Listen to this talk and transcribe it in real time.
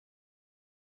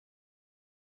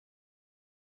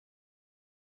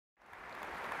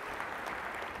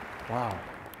Wow.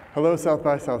 Hello, South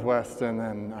by Southwest, and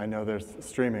then I know there's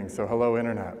streaming, so hello,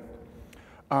 Internet.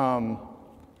 I'm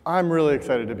really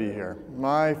excited to be here.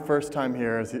 My first time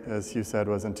here, as Hugh said,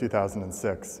 was in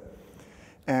 2006.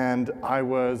 And I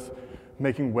was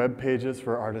making web pages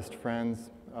for artist friends.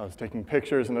 I was taking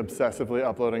pictures and obsessively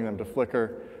uploading them to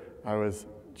Flickr. I was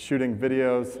shooting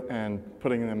videos and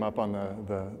putting them up on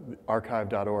the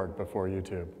archive.org before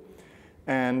YouTube.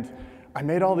 And I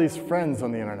made all these friends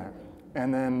on the internet.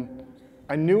 And then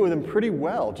I knew them pretty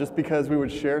well just because we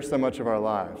would share so much of our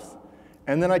lives.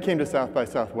 And then I came to South by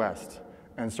Southwest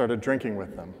and started drinking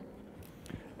with them.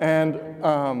 And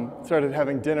started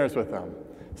having dinners with them.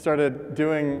 Started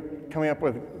coming up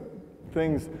with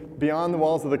things beyond the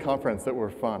walls of the conference that were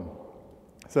fun.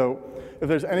 So if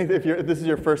this is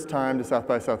your first time to South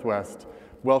by Southwest,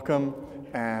 welcome,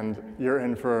 and you're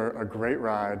in for a great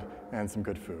ride and some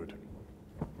good food.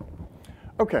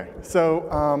 Okay, so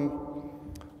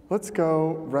let's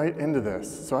go right into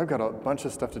this. So I've got a bunch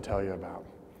of stuff to tell you about.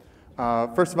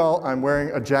 First of all, I'm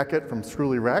wearing a jacket from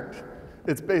Truly Wrecked.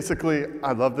 It's basically,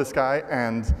 I love this guy,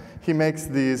 and he makes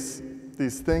these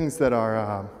things that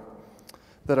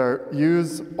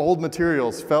use old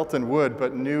materials, felt and wood,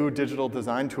 but new digital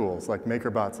design tools like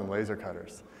Makerbots and laser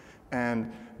cutters.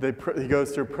 And he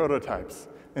goes through prototypes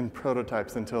and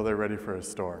prototypes until they're ready for his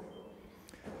store.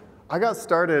 I got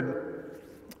started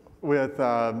with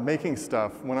making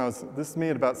stuff when this is me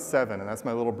at about 7, and that's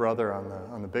my little brother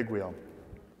on the big wheel.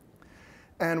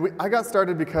 And I got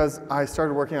started because I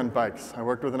started working on bikes. I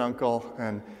worked with an uncle,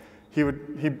 and he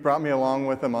brought me along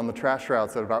with him on the trash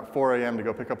routes at about 4 a.m. to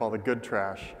go pick up all the good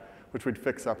trash, which we'd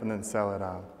fix up and then sell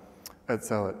on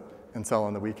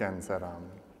the weekends at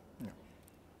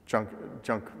junk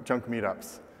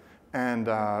meetups. And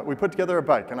we put together a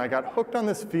bike, and I got hooked on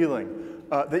this feeling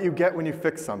that you get when you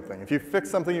fix something. If you fix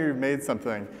something or you've made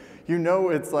something, you know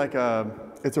it's like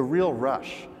it's a real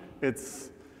rush. It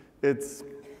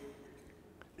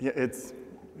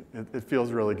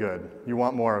feels really good. You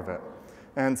want more of it.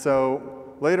 And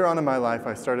so later on in my life,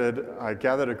 I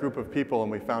gathered a group of people,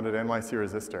 and we founded NYC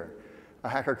Resistor, a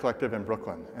hacker collective in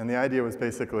Brooklyn. And the idea was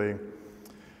basically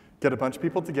get a bunch of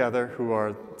people together who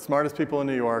are the smartest people in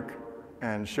New York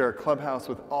and share a clubhouse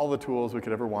with all the tools we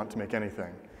could ever want to make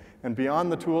anything. And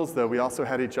beyond the tools, though, we also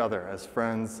had each other as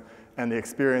friends and the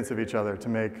experience of each other to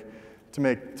make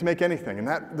anything. And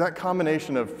that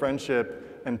combination of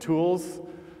friendship and tools,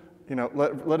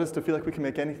 led us to feel like we can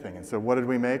make anything. And so what did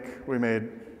we make? We made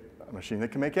a machine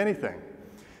that can make anything.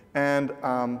 And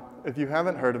if you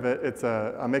haven't heard of it,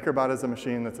 a Makerbot is a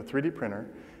machine that's a 3D printer.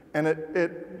 And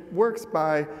it works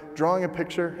by drawing a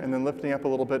picture and then lifting up a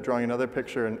little bit, drawing another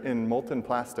picture in molten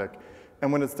plastic.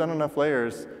 And when it's done enough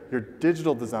layers, your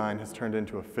digital design has turned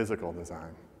into a physical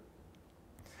design.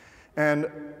 And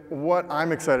what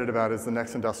I'm excited about is the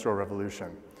next industrial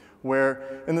revolution,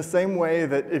 where in the same way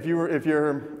that if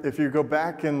you go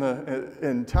back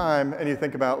in time and you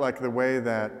think about like the way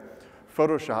that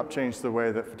Photoshop changed the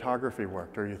way that photography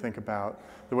worked, or you think about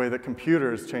the way that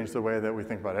computers changed the way that we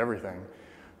think about everything,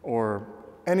 or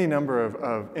any number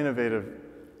of innovative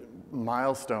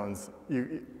milestones,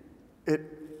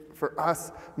 for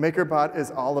us, Makerbot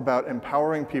is all about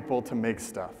empowering people to make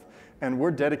stuff. And we're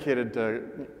dedicated to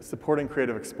supporting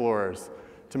creative explorers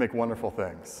to make wonderful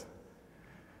things.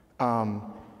 And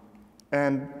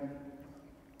I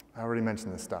already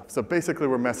mentioned this stuff. So basically,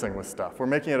 we're messing with stuff. We're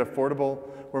making it affordable.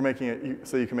 We're making it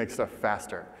so you can make stuff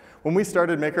faster. When we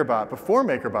started Makerbot, before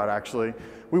Makerbot actually,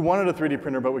 we wanted a 3D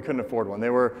printer, but we couldn't afford one.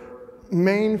 They were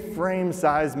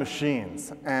mainframe-sized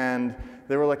machines, and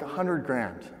they were like 100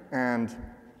 grand. And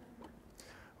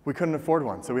we couldn't afford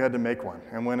one, so we had to make one.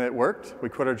 And when it worked, we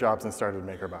quit our jobs and started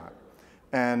Makerbot.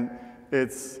 And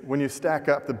when you stack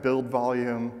up the build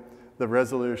volume, the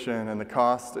resolution, and the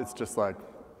cost, it's just like,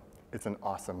 it's an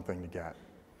awesome thing to get.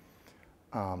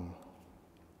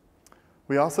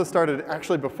 We also started,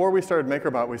 actually before we started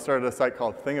Makerbot, we started a site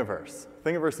called Thingiverse.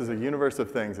 Thingiverse is a universe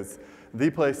of things. It's the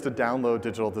place to download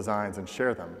digital designs and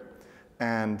share them.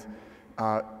 And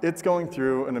it's going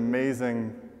through an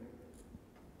amazing,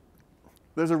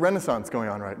 there's a renaissance going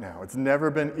on right now. It's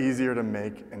never been easier to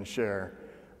make and share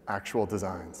actual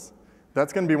designs.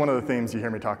 That's going to be one of the themes you hear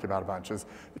me talk about a bunch, is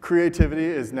creativity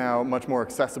is now much more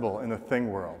accessible in the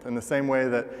thing world. In the same way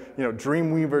that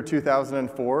Dreamweaver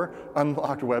 2004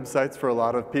 unlocked websites for a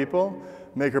lot of people,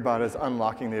 Makerbot is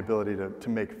unlocking the ability to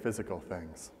make physical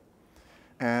things.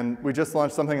 And we just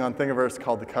launched something on Thingiverse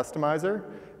called the Customizer.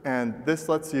 And this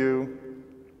lets you,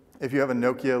 if you have a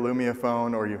Nokia Lumia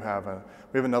phone, or we have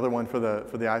another one for the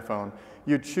iPhone,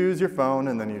 you choose your phone,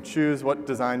 and then you choose what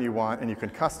design you want, and you can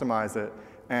customize it.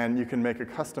 And you can make a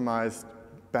customized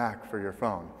back for your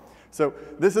phone. So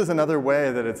this is another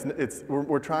way that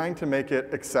we're trying to make it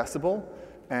accessible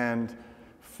and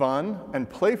fun and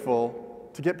playful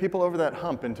to get people over that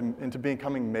hump into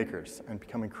becoming makers and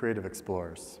becoming creative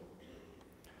explorers.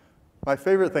 My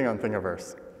favorite thing on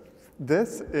Thingiverse.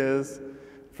 This is,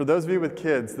 for those of you with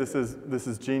kids, this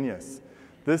is genius.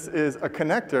 This is a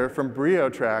connector from Brio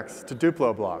tracks to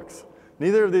Duplo blocks.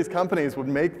 Neither of these companies would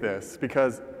make this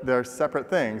because they're separate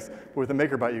things. But with a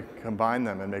Makerbot, you can combine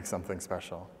them and make something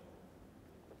special.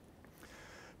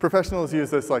 Professionals use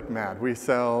this like mad.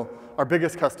 Our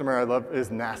biggest customer I love is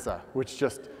NASA, which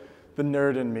just, the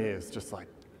nerd in me is just like,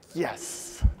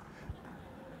 yes.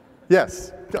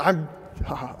 Yes,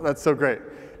 that's so great.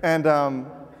 And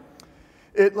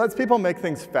it lets people make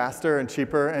things faster and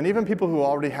cheaper, and even people who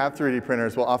already have 3D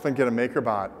printers will often get a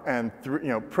Makerbot and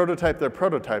prototype their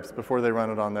prototypes before they run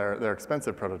it on their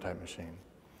expensive prototype machine.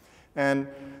 And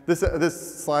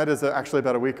this slide is actually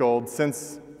about a week old.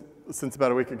 Since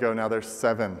about a week ago now, there's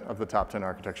 7 of the top 10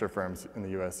 architecture firms in the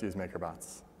US use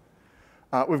Makerbots.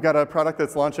 We've got a product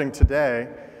that's launching today.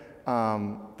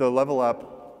 The Level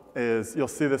Up is, you'll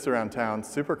see this around town,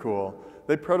 super cool.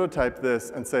 They prototyped this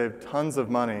and saved tons of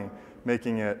money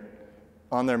making it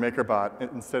on their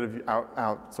Makerbot instead of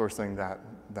outsourcing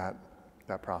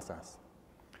that process.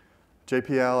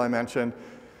 JPL, I mentioned.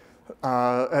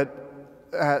 For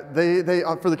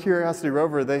the Curiosity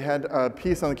rover, they had a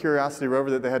piece on the Curiosity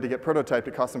rover that they had to get prototyped.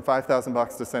 It cost them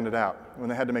 $5,000 to send it out. When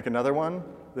they had to make another one,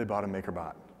 they bought a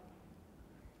Makerbot.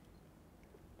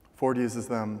 Ford uses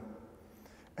them,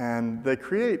 and they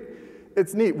create.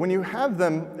 It's neat. When you have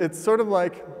them, it's sort of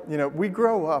like, we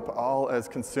grow up all as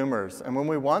consumers, and when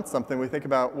we want something, we think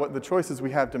about what the choices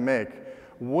we have to make.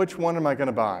 Which one am I going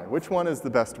to buy? Which one is the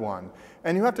best one?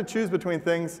 And you have to choose between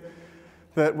things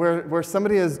that where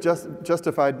somebody has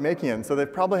justified making it. So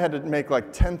they've probably had to make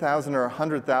like 10,000 or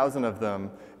 100,000 of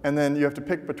them, and then you have to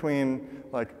pick between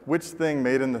like which thing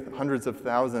made in the hundreds of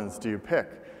thousands do you pick.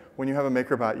 When you have a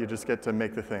Makerbot, you just get to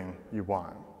make the thing you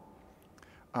want.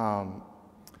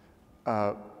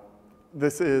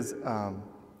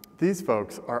 These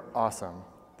folks are awesome.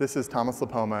 This is Thomas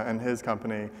Lipoma and his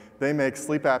company. They make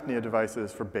sleep apnea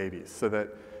devices for babies so that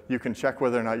you can check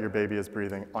whether or not your baby is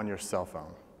breathing on your cell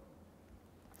phone.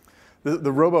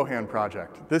 The RoboHand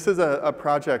project. This is a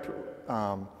project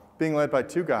being led by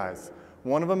 2 guys.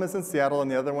 One of them is in Seattle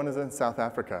and the other one is in South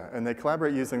Africa. And they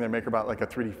collaborate using their Makerbot like a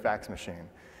 3D fax machine.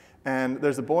 And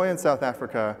there's a boy in South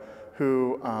Africa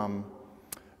who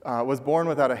was born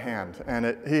without a hand.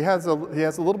 And he has a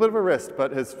little bit of a wrist,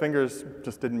 but his fingers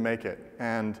just didn't make it.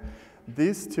 And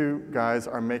these 2 guys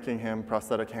are making him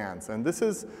prosthetic hands. And this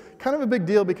is kind of a big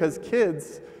deal because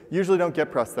kids usually don't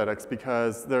get prosthetics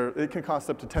because it can cost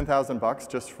up to $10,000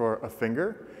 just for a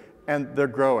finger, and they're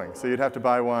growing. So you'd have to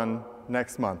buy one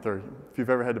next month, or if you've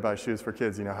ever had to buy shoes for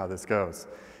kids, you know how this goes.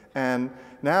 And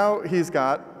now he's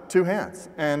got 2 hands,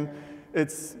 and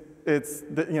they've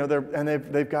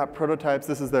got prototypes.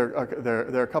 This is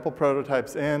they're a couple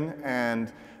prototypes in,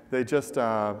 and they just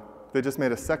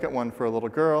made a second one for a little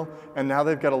girl, and now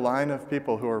they've got a line of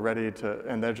people who are ready to,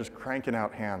 and they're just cranking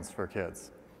out hands for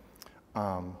kids.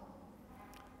 Yeah,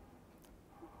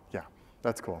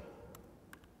 that's cool.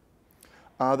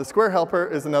 The Square Helper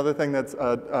is another thing that's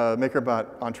a Makerbot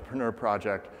entrepreneur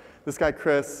project. This guy,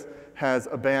 Chris, has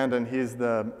a band, and he's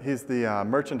the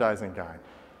merchandising guy.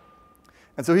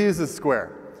 And so he uses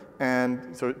Square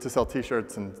to sell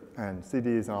T-shirts and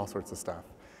CDs and all sorts of stuff.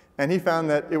 And he found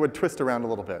that it would twist around a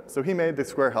little bit. So he made the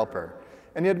Square Helper.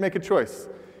 And he had to make a choice.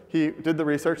 He did the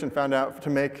research and found out to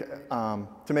make it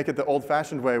the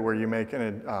old-fashioned way where you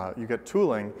get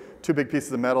tooling, 2 big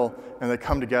pieces of metal, and they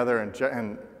come together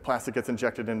and plastic gets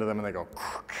injected into them and they go.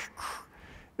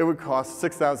 It would cost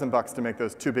 $6,000 to make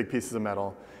those 2 big pieces of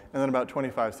metal, and then about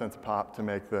 25 cents a pop to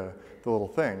make the little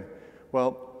thing.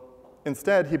 Well,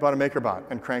 instead, he bought a Makerbot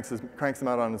and cranks them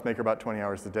out on his Makerbot 20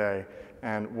 hours a day.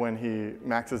 And when he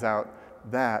maxes out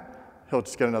that, he'll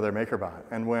just get another Makerbot.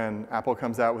 And when Apple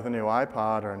comes out with a new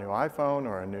iPod or a new iPhone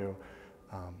or a new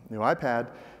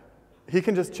iPad, he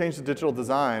can just change the digital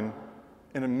design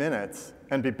in a minute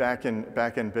and be back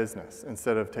in business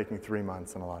instead of taking 3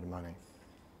 months and a lot of money.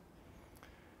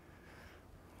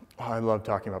 Oh, I love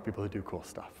talking about people who do cool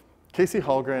stuff. Casey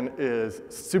Hallgren is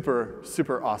super,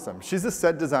 super awesome. She's a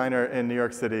set designer in New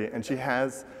York City, and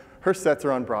her sets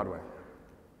are on Broadway.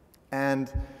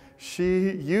 And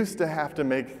she used to have to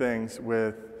make things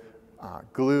with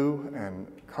glue and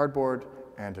cardboard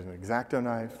and an X-Acto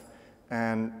knife.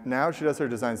 And now she does her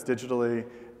designs digitally,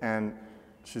 and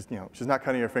she's not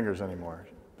cutting her fingers anymore.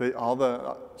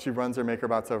 She runs her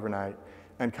Makerbots overnight,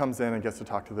 and comes in and gets to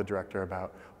talk to the director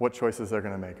about what choices they're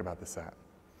going to make about the set.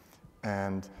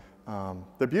 And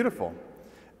they're beautiful.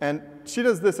 And she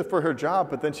does this for her job,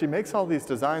 but then she makes all these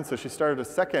designs, so she started a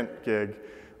second gig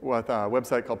with a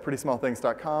website called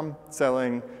PrettySmallThings.com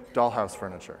selling dollhouse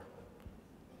furniture.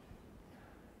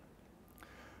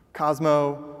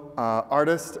 Cosmo,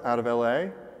 artist out of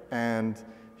LA, and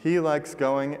he likes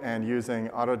going and using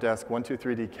Autodesk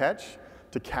 123D Catch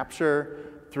to capture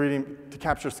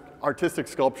artistic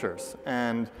sculptures.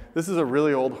 And this is a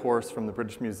really old horse from the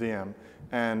British Museum.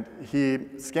 And he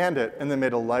scanned it and then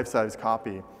made a life-size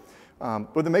copy.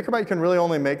 With the Makerbot, you can really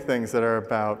only make things that are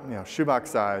about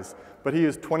shoebox size, but he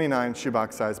used 29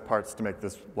 shoebox-size parts to make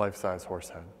this life-size horse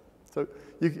head. So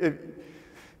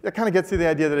that kind of gets you the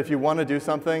idea that if you want to do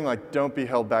something, like, don't be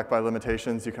held back by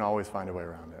limitations. You can always find a way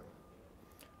around it.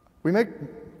 We make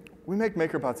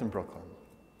Makerbots in Brooklyn,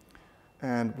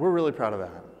 and we're really proud of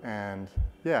that. And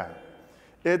yeah,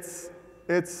 it's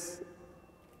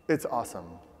awesome.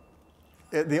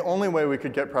 The only way we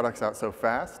could get products out so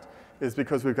fast is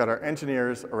because we've got our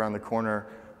engineers around the corner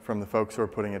from the folks who are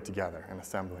putting it together and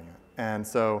assembling it. And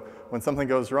so when something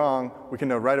goes wrong, we can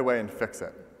know right away and fix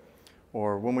it.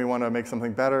 Or when we want to make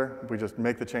something better, we just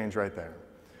make the change right there.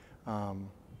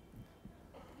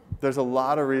 There's a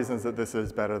lot of reasons that this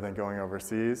is better than going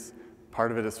overseas.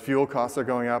 Part of it is fuel costs are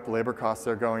going up, labor costs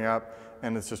are going up,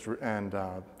 and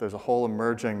there's a whole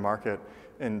emerging market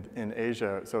in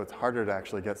Asia, so it's harder to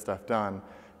actually get stuff done.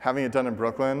 Having it done in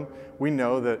Brooklyn, we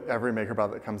know that every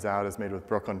Makerbot that comes out is made with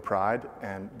Brooklyn pride,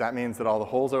 and that means that all the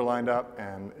holes are lined up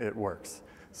and it works.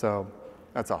 So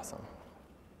that's awesome.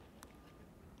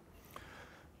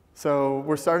 So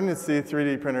we're starting to see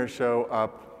 3D printers show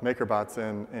up Makerbots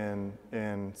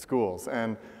in schools.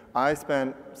 And I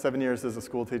spent 7 years as a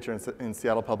school teacher in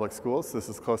Seattle Public Schools. So this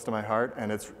is close to my heart,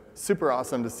 and it's super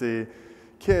awesome to see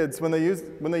kids, when they use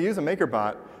a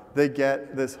Makerbot, they get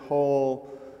an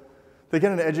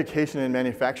education in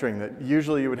manufacturing that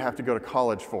usually you would have to go to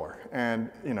college for. And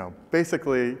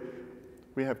basically,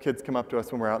 we have kids come up to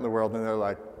us when we're out in the world, and they're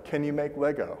like, "Can you make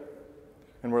Lego?"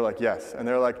 And we're like, "Yes." And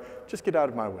they're like, "Just get out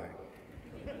of my way."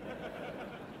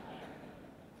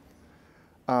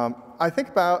 I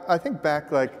think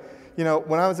back, like,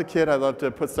 when I was a kid, I loved to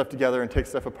put stuff together and take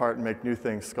stuff apart and make new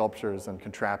things, sculptures and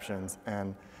contraptions.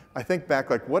 And I think back,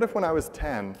 like, what if when I was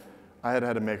 10, I had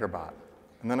had a Makerbot?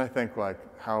 And then I think, like,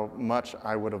 how much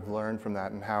I would have learned from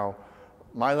that and how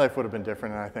my life would have been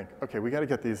different. And I think, OK, we got to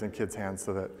get these in kids' hands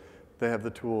so that they have the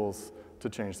tools to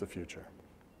change the future.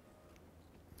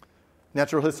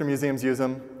 Natural history museums use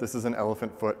them. This is an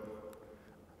elephant foot.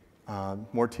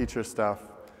 More teacher stuff.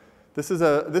 This is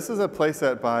a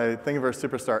playset by Thingiverse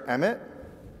superstar Emmett.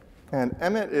 And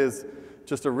Emmett is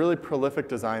just a really prolific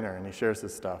designer, and he shares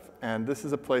his stuff. And this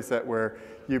is a playset where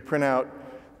you print out,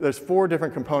 there's 4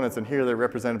 different components, and here they're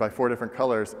represented by 4 different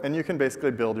colors, and you can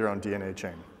basically build your own DNA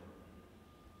chain.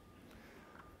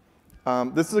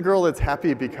 This is a girl that's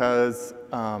happy because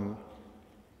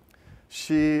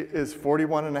she is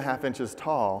 41.5 inches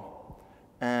tall,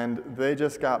 and they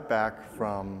just got back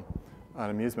from an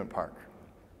amusement park.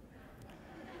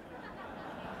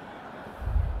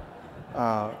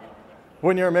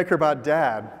 When you're a Makerbot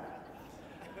dad,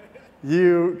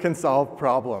 you can solve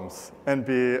problems and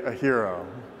be a hero.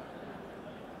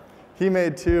 He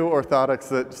made 2 orthotics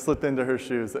that slipped into her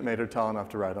shoes that made her tall enough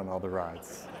to ride on all the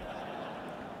rides.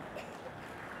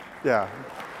 Yeah.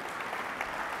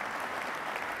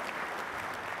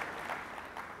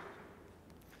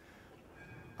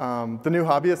 The new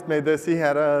hobbyist made this. He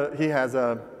has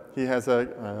an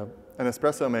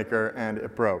espresso maker, and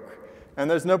it broke. And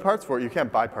there's no parts for it. You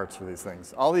can't buy parts for these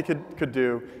things. All he could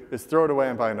do is throw it away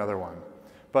and buy another one.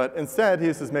 But instead, he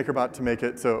used his Makerbot to make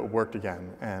it so it worked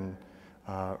again and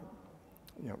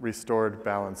restored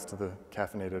balance to the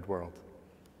caffeinated world.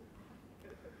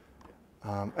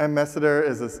 M. Messiter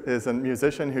is a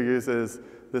musician who uses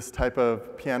this type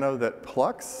of piano that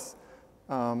plucks.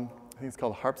 I think it's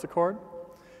called a harpsichord.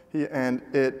 He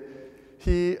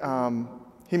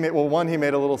made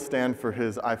a little stand for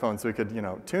his iPhone so he could,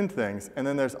 tune things. And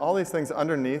then there's all these things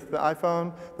underneath the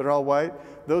iPhone that are all white.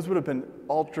 Those would have been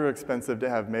ultra expensive to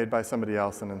have made by somebody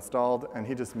else and installed. And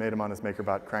he just made them on his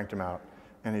Makerbot, cranked them out,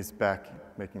 and he's back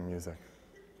making music.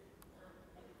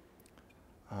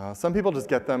 Some people just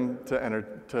get them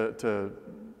to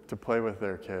play with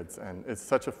their kids, and it's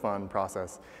such a fun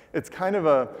process. It's kind of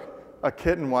a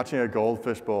kitten watching a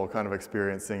goldfish bowl kind of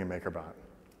experience seeing a Makerbot.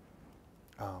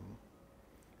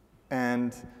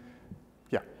 And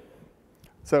yeah,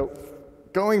 so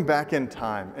going back in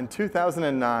time, in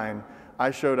 2009,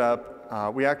 I showed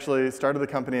up. We actually started the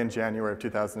company in January of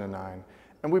 2009.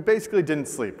 And we basically didn't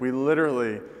sleep. We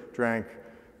literally drank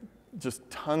just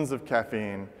tons of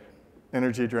caffeine,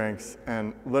 energy drinks,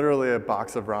 and literally a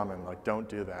box of ramen. Like, don't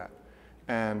do that.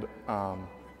 And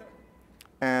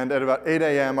at about 8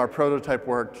 a.m., our prototype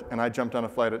worked, and I jumped on a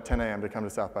flight at 10 a.m. to come to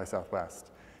South by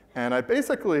Southwest. And I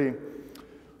basically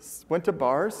went to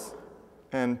bars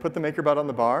and put the Makerbot on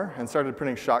the bar and started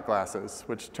printing shot glasses,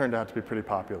 which turned out to be pretty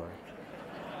popular.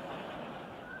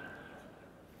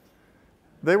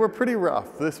 They were pretty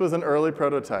rough. This was an early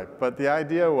prototype, but the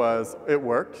idea was it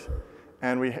worked,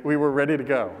 and we were ready to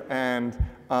go. And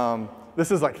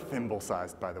this is like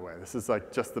thimble-sized, by the way. This is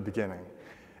like just the beginning.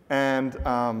 And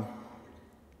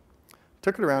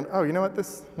took it around. Oh, you know what?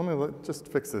 Let me just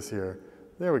fix this here.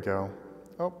 There we go.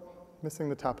 Oh, missing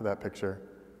the top of that picture.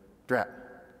 Drat.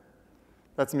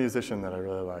 That's a musician that I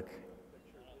really like.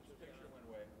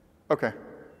 Okay.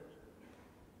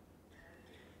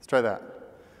 Let's try that.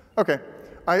 Okay.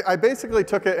 I basically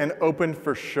took it and opened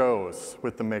for shows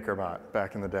with the Makerbot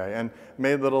back in the day and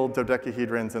made little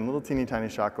dodecahedrons and little teeny tiny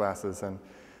shot glasses. And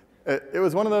it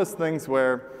was one of those things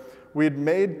where we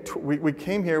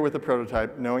came here with a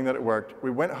prototype knowing that it worked. We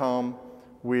went home.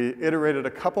 We iterated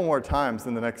a couple more times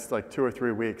in the next like 2 or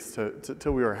 3 weeks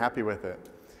till we were happy with it.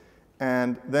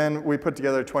 And then we put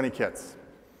together 20 kits.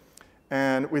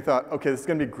 And we thought, OK, this is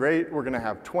going to be great. We're going to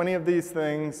have 20 of these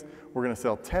things. We're going to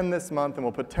sell 10 this month, and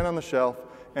we'll put 10 on the shelf.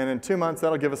 And in 2 months,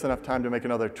 that'll give us enough time to make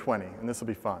another 20, and this will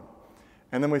be fun.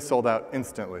 And then we sold out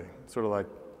instantly, sort of like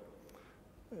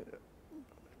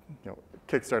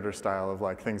Kickstarter style of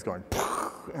like things going,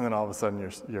 and then all of a sudden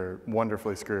you're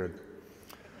wonderfully screwed.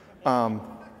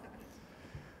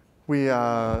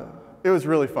 It was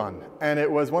really fun, and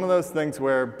it was one of those things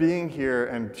where being here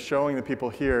and showing the people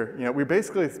here, we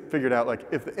basically figured out like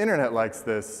if the internet likes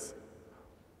this,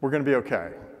 we're going to be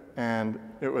okay, and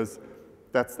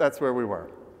that's where we were.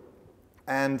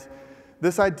 And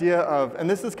this idea of, and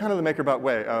this is kind of the Makerbot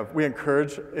way of, we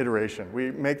encourage iteration.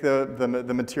 We make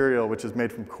the material, which is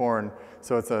made from corn,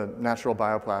 so it's a natural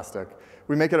bioplastic.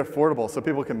 We make it affordable so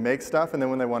people can make stuff, and then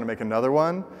when they want to make another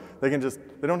one, they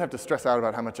don't have to stress out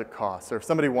about how much it costs. Or if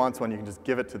somebody wants one, you can just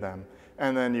give it to them,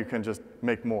 and then you can just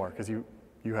make more because you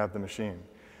have the machine.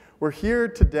 We're here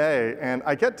today, and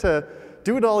I get to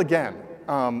do it all again.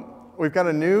 We've got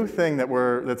a new thing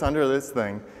that's under this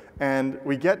thing, and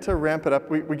we get to ramp it up.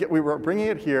 We were bringing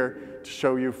it here to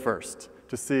show you first,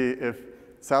 to see if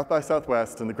South by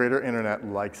Southwest and the greater internet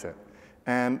likes it.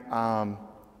 And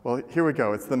well, here we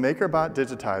go. It's the Makerbot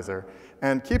digitizer.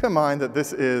 And keep in mind that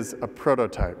this is a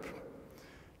prototype.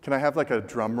 Can I have like a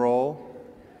drum roll?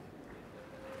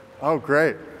 Oh,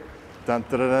 great. Dun,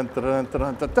 dun, dun, dun, dun,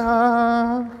 dun, dun,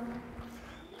 dun.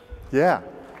 Yeah.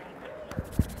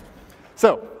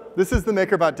 So this is the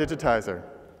Makerbot digitizer.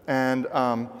 And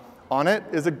on it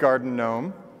is a garden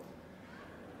gnome.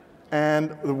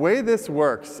 And the way this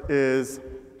works is,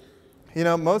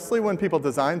 mostly when people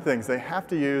design things, they have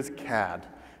to use CAD,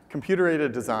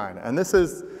 computer-aided design. And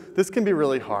this can be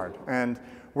really hard. And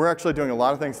we're actually doing a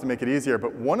lot of things to make it easier.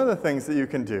 But one of the things that you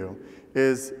can do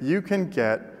is you'll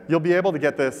be able to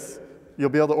get this, you'll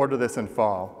be able to order this in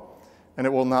fall. And it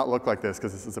will not look like this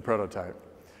because this is a prototype.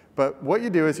 But what you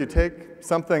do is you take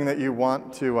something that you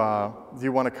want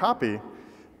to copy,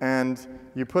 and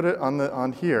you put it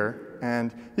on here.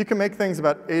 And you can make things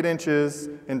about 8 inches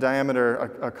in diameter,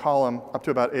 a column up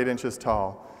to about 8 inches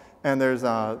tall. And there's,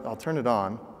 I'll turn it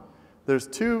on. There's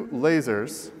 2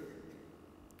 lasers,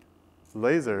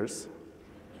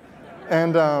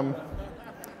 and a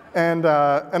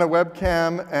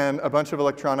webcam and a bunch of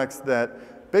electronics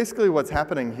that basically what's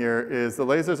happening here is the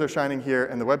lasers are shining here,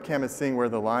 and the webcam is seeing where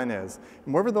the line is.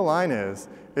 And wherever the line is,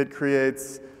 it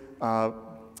creates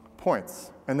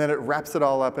points, and then it wraps it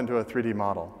all up into a 3D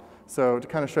model. So to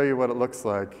kind of show you what it looks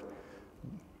like,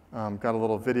 got a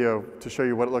little video to show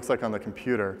you what it looks like on the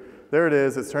computer. There it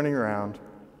is. It's turning around.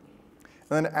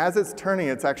 And then as it's turning,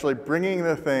 it's actually bringing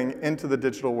the thing into the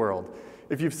digital world.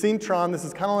 If you've seen Tron, this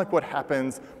is kind of like what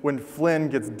happens when Flynn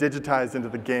gets digitized into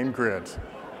the game grid.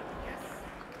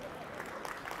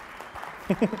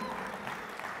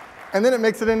 And then it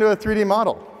makes it into a 3D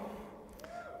model.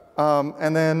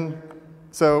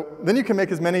 So then you can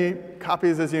make as many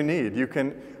copies as you need. You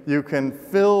can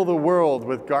fill the world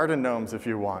with garden gnomes if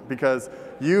you want, because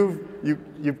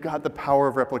you've got the power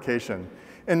of replication.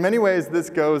 In many ways, this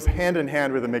goes hand in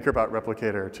hand with a Makerbot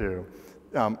replicator too.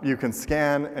 You can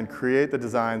scan and create the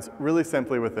designs really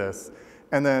simply with this,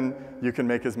 and then you can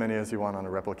make as many as you want on a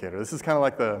replicator. This is kind of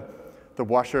like the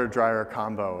washer-dryer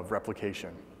combo of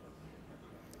replication.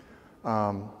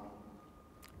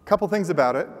 Couple things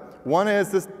about it. One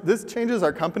is this changes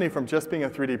our company from just being a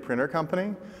 3D printer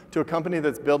company to a company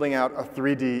that's building out a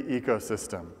 3D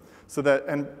ecosystem. So that,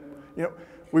 and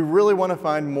we really want to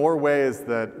find more ways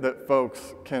that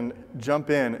folks can jump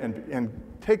in and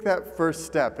take that first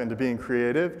step into being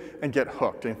creative and get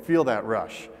hooked and feel that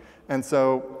rush. And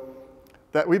so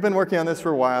we've been working on this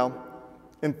for a while.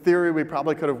 In theory, we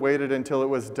probably could have waited until it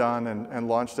was done and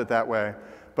launched it that way.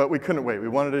 But we couldn't wait. We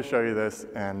wanted to show you this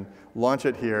and launch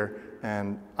it here.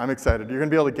 And I'm excited. You're going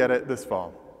to be able to get it this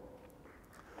fall.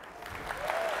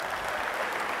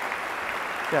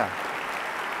 Yeah.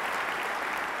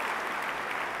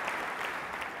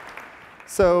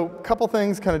 So a couple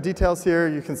things, kind of details here.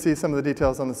 You can see some of the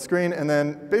details on the screen. And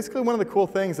then basically one of the cool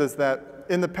things is that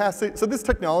in the past, so this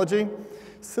technology,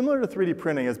 similar to 3D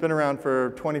printing, has been around for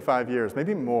 25 years,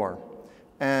 maybe more.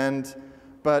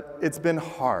 But it's been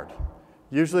hard.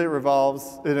 Usually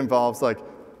it involves like,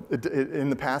 in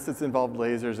the past it's involved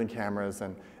lasers and cameras.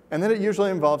 And then it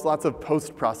usually involves lots of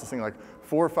post-processing, like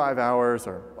 4 or 5 hours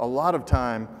or a lot of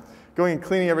time going and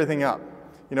cleaning everything up.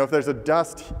 If there's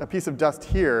a piece of dust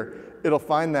here, it'll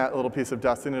find that little piece of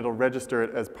dust and it'll register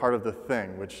it as part of the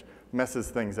thing, which messes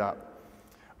things up.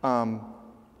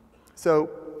 So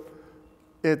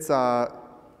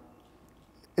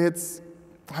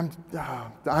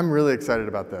I'm really excited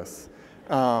about this.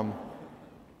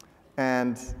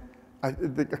 And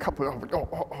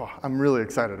I'm really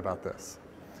excited about this.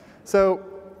 So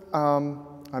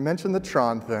I mentioned the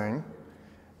Tron thing.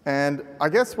 And I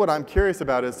guess what I'm curious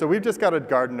about is, so we've just got a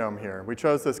garden gnome here. We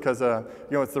chose this because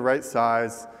it's the right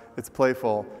size, it's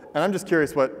playful. And I'm just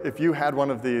curious if you had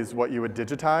one of these, what you would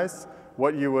digitize,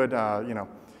 what you would,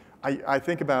 I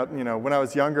think about, when I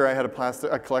was younger, I had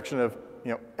a collection of,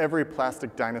 every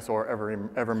plastic dinosaur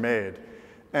ever made.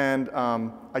 And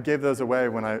I gave those away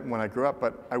when I grew up,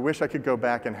 but I wish I could go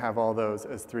back and have all those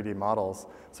as 3D models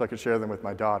so I could share them with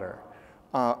my daughter.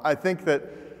 I think that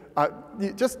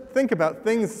just think about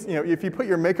things, if you put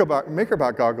your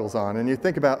Makerbot goggles on and you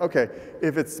think about, okay,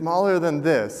 if it's smaller than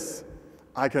this,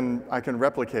 I can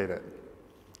replicate it.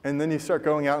 And then you start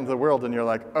going out into the world and you're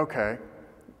like, okay,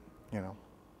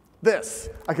 this,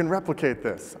 I can replicate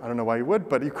this. I don't know why you would,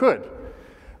 but you could.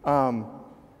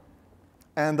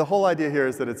 And the whole idea here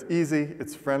is that it's easy,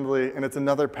 it's friendly, and it's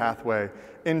another pathway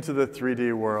into the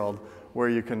 3D world where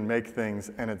you can make things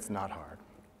and it's not hard.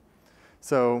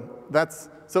 So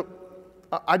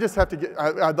I just have to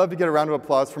I'd love to get a round of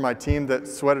applause for my team that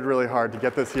sweated really hard to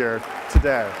get this here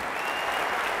today.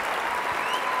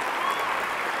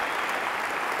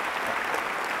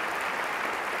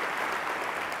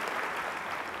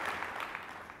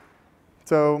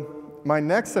 So my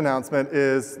next announcement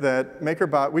is that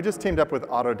Makerbot, we just teamed up with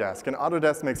Autodesk. And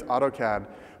Autodesk makes AutoCAD,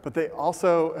 but they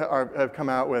also have come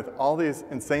out with all these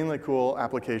insanely cool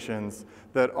applications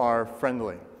that are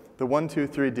friendly. The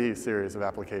 123D series of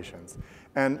applications.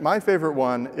 And my favorite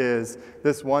one is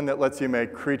this one that lets you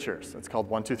make creatures. It's called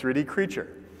 123D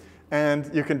Creature. And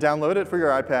you can download it for your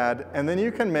iPad, and then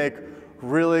you can make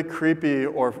really creepy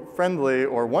or friendly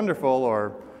or wonderful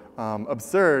or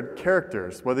absurd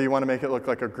characters, whether you want to make it look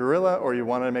like a gorilla or you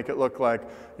want to make it look like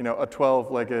a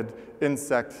 12-legged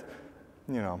insect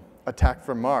attacked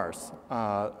from Mars.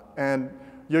 And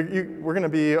we're going to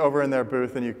be over in their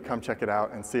booth, and you can come check it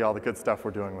out and see all the good stuff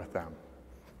we're doing with them.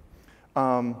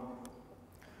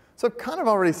 So I've kind of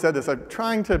already said this. I'm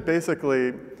trying to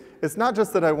basically, it's not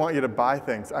just that I want you to buy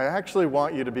things. I actually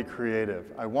want you to be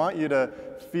creative. I want you to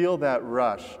feel that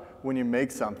rush when you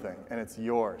make something, and it's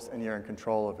yours, and you're in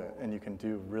control of it, and you can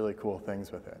do really cool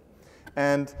things with it.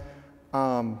 And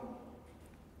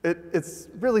it's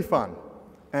really fun.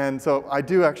 And so I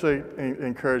do actually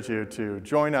encourage you to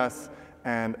join us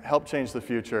and help change the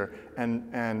future. And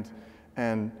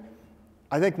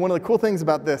I think one of the cool things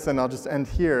about this, and I'll just end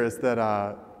here, is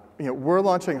that we're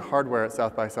launching hardware at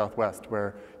South by Southwest,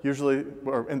 where usually,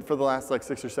 for the last like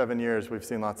 6 or 7 years, we've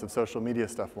seen lots of social media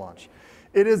stuff launch.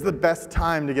 It is the best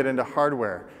time to get into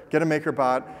hardware. Get a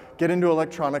Makerbot, get into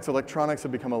electronics. Electronics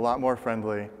have become a lot more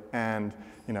friendly. And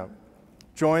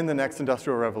join the next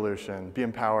industrial revolution. Be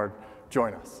empowered.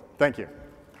 Join us. Thank you.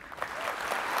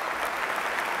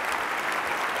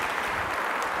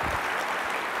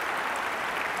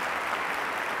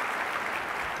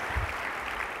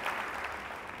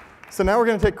 So now we're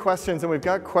going to take questions, and we've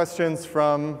got questions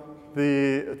from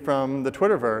the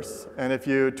Twitterverse. And if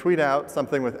you tweet out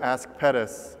something with Ask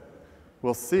Pettis,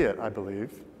 we'll see it, I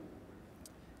believe.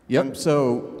 Yep. And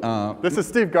so this is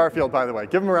Steve Garfield, by the way.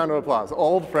 Give him a round of applause.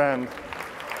 Old friend.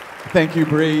 Thank you,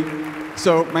 Bre.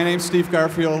 So my name's Steve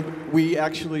Garfield. We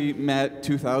actually met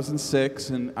 2006,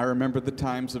 and I remember the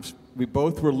times of we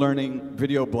both were learning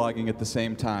video blogging at the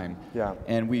same time. Yeah.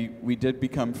 And we did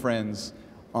become friends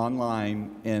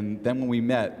online, and then when we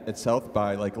met at South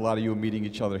by, like a lot of you were meeting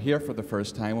each other here for the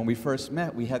first time, when we first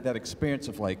met, we had that experience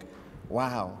of like,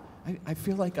 wow, I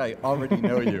feel like I already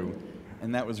know you.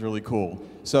 And that was really cool.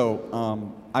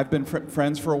 So I've been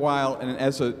friends for a while, and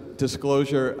as a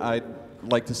disclosure, I'd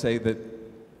like to say that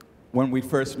when we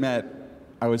first met,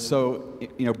 I was so,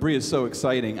 Bre is so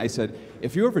exciting. I said,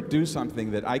 if you ever do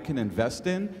something that I can invest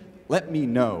in, let me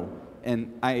know.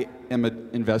 And I am an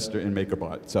investor in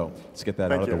Makerbot, so let's get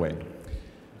that out of the way.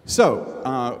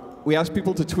 So we asked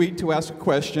people to tweet to ask a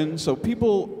question. So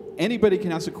anybody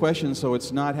can ask a question, so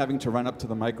it's not having to run up to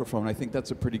the microphone. I think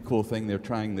that's a pretty cool thing they're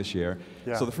trying this year.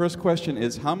 Yeah. So the first question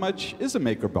is, how much is a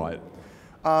Makerbot?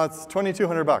 It's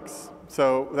 $2,200.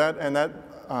 So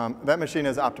that machine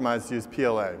is optimized to use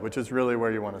PLA, which is really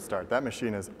where you want to start. That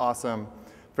machine is awesome,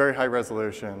 very high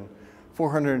resolution,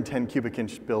 410 cubic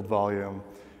inch build volume,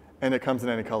 and it comes in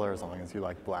any color as long as you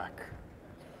like black.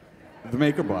 The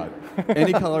Makerbot,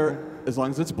 any color as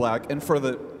long as it's black, and for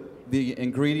the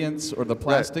ingredients or the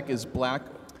plastic is black.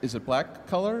 Is it black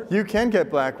color? You can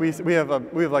get black. We have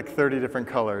like 30 different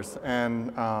colors,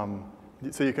 and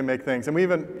so you can make things. And we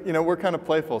even, we're kind of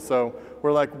playful. So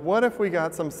we're like, what if we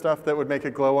got some stuff that would make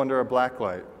it glow under a black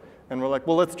light? And we're like,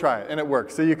 well, let's try it, and it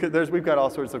works. So we've got all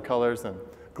sorts of colors and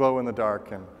glow in the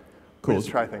dark, and cool. We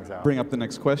just try things out. Bring up the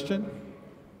next question.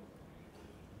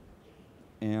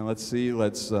 And let's see,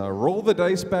 let's roll the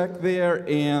dice back there.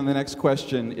 And the next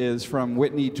question is from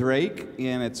Whitney Drake,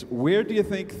 and it's, where do you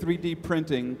think 3D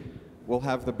printing will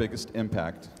have the biggest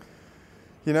impact?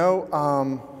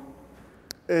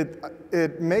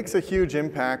 It makes a huge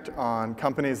impact on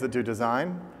companies that do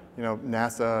design,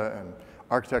 NASA and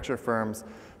architecture firms.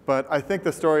 But I think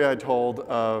the story I told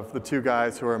of the two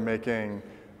guys who are making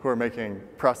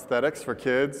prosthetics for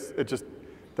kids,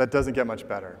 that doesn't get much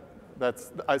better.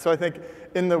 So I think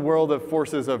in the world of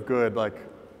forces of good, like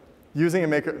using a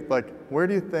maker, like where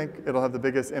do you think it'll have the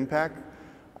biggest impact?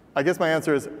 I guess my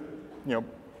answer is,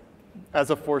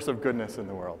 as a force of goodness in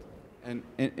the world. And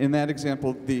in that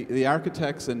example, the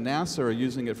architects and NASA are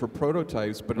using it for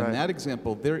prototypes, but in that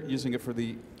example, they're using it for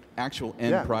the actual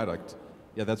end product.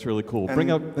 Yeah, that's really cool. Bring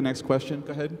up the next question.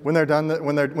 Go ahead. When they're done,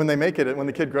 when they make it, when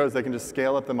the kid grows, they can just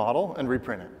scale up the model and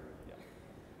reprint it.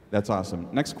 That's awesome.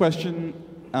 Next question.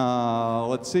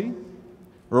 Let's see.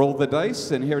 Roll the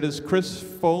dice, and here it is. Chris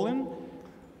Folan.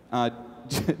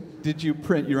 Did you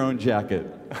print your own jacket?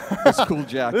 This cool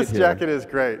jacket. This jacket is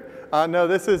great. No,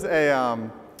 this is a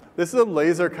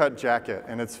laser cut jacket,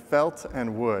 and it's felt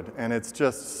and wood, and it's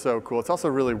just so cool. It's also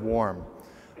really warm.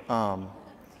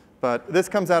 But this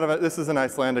comes out of it. This is an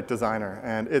Icelandic designer,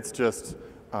 and it's just.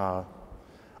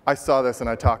 I saw this and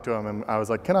I talked to him, and I was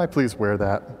like, "Can I please wear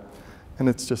that?" And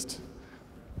it's just.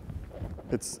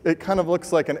 It kind of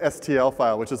looks like an STL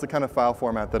file, which is the kind of file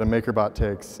format that a Makerbot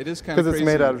takes. It is kind of crazy. Because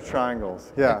it's made out of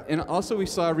triangles. Yeah. And also we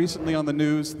saw recently on the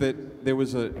news that there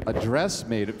was a dress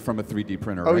made from a 3D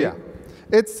printer, right? Oh,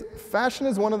 yeah. Fashion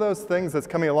is one of those things that's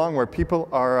coming along where people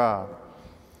are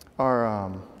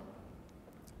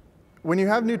when you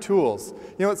have new tools,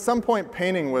 at some point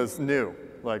painting was new,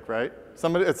 right?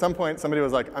 At some point somebody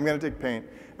was like, I'm going to take paint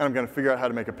and I'm going to figure out how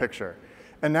to make a picture.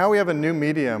 And now we have a new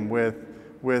medium with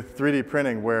 3D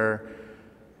printing where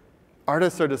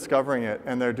artists are discovering it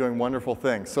and they're doing wonderful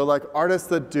things. So like artists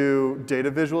that do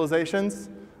data visualizations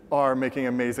are making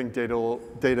amazing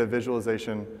data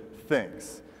visualization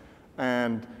things.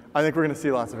 And I think we're going to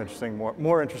see lots of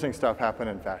more interesting stuff happen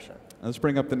in fashion. Let's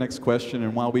bring up the next question,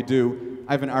 and while we do,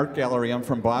 I have an art gallery. I'm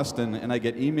from Boston, and I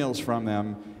get emails from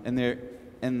them,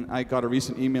 and I got a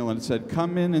recent email and it said,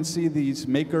 come in and see these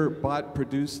Makerbot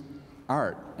produced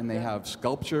art, and they have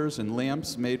sculptures and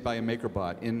lamps made by a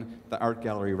Makerbot in the art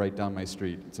gallery right down my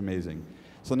street. It's amazing.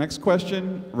 So next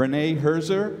question, Renee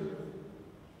Herzer.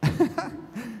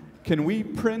 Can we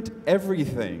print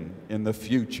everything in the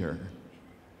future?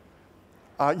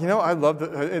 I love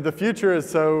the future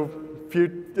is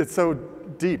it's so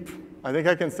deep. I think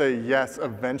I can say yes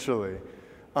eventually.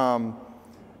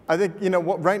 I think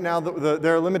right now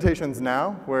there are limitations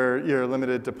now where you're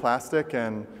limited to plastic,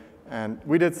 and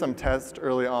we did some tests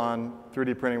early on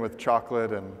 3D printing with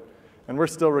chocolate, and we're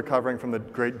still recovering from the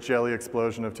great jelly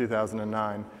explosion of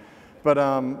 2009.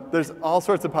 But there's all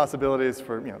sorts of possibilities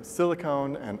for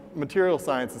silicone, and material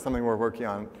science is something we're working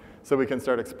on, so we can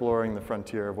start exploring the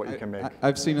frontier of what you can make.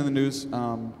 I've seen in the news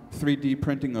 3D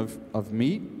printing of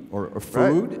meat or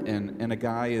food, right. and a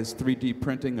guy is 3D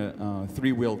printing a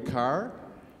three-wheeled car.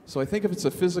 So I think if it's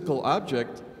a physical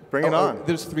object, bring it on.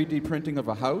 There's 3D printing of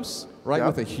a house, right,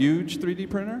 with a huge 3D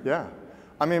printer? Yeah.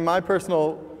 I mean, my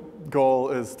personal goal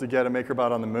is to get a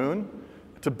Makerbot on the moon,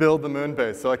 to build the moon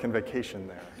base so I can vacation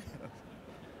there.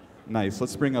 Nice.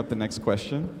 Let's bring up the next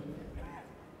question.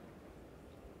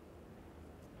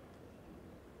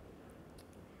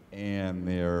 And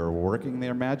they're working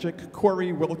their magic.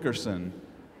 Corey Wilkerson.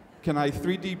 Can I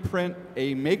 3D print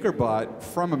a Makerbot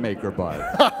from a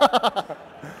Makerbot?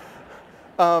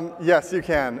 Yes, you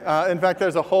can. In fact,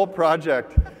 there's a whole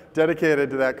project dedicated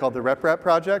to that called the RepRap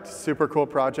project. Super cool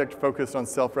project focused on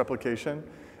self-replication.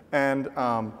 And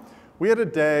we had a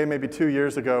day, maybe 2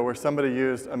 years ago, where somebody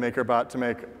used a Makerbot to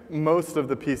make most of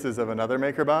the pieces of another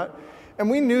Makerbot. And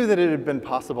we knew that it had been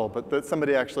possible, but that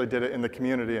somebody actually did it in the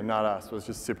community and not us was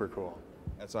just super cool.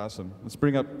 That's awesome. Let's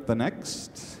bring up the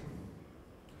next.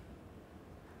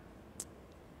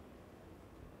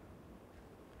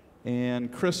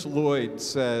 And Chris Lloyd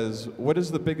says, what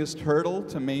is the biggest hurdle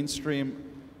to mainstream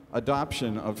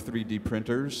adoption of 3D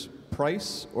printers,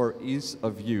 price or ease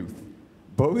of use?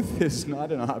 Both is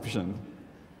not an option.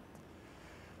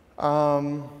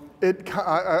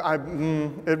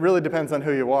 It really depends on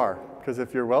who you are, because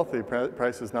if you're wealthy,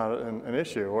 price is not an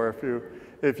issue. Or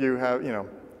if you have,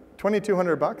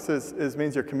 $2,200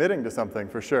 means you're committing to something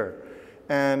for sure.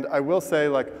 And I will say,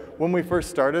 like, when we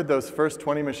first started, those first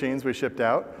 20 machines we shipped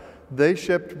out, they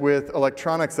shipped with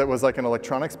electronics that was like an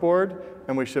electronics board,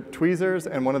 and we shipped tweezers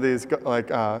and one of these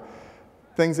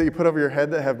things that you put over your head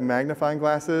that have magnifying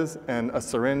glasses and a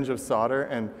syringe of solder,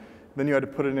 and then you had to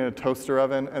put it in a toaster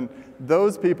oven. And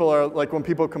those people are like, when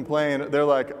people complain, they're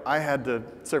like, I had to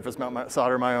surface mount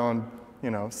solder my own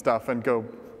stuff and go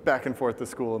back and forth to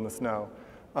school in the snow.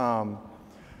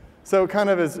 So it kind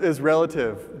of is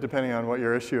relative depending on what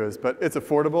your issue is, but it's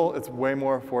affordable. It's way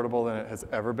more affordable than it has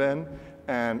ever been,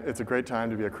 and it's a great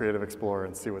time to be a creative explorer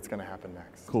and see what's going to happen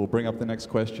next. Cool. Bring up the next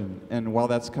question. And while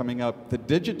that's coming up, the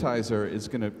digitizer is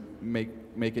going to make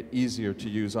it easier to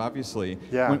use, obviously.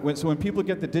 Yeah. So when people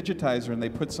get the digitizer and they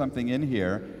put something in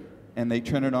here and they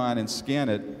turn it on and scan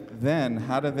it, then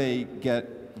how do they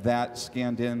get that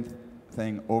scanned in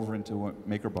thing over into a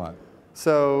Makerbot?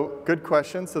 So good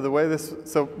question. So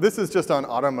this is just on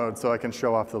auto mode, so I can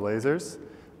show off the lasers.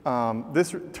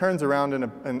 This turns around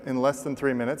in less than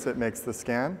 3 minutes. It makes the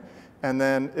scan, and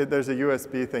then there's a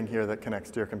USB thing here that connects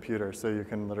to your computer, so you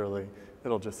can literally,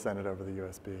 it'll just send it over the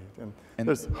USB. And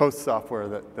there's host software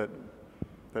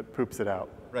that poops it out.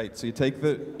 Right. So you take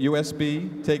the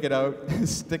USB, take it out,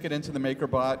 stick it into the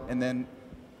Makerbot, and then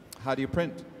how do you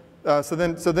print? So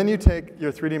then you take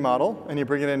your 3D model and you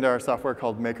bring it into our software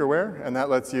called Makerware, and that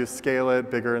lets you scale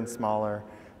it bigger and smaller.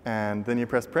 And then you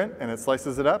press print, and it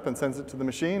slices it up and sends it to the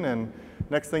machine, and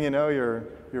next thing you know, you're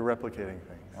replicating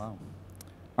things. Wow.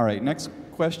 All right, next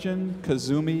question,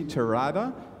 Kazumi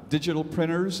Terada. Digital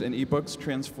printers and ebooks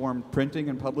transform printing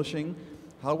and publishing.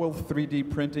 How will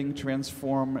 3D printing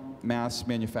transform mass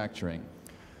manufacturing?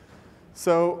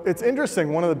 So it's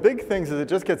interesting. One of the big things is it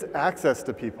just gets access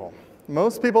to people.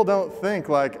 Most people don't think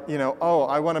like, oh,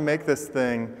 I want to make this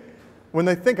thing. When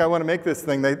they think I want to make this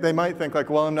thing, they might think like,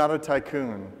 well, I'm not a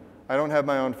tycoon. I don't have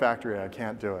my own factory. I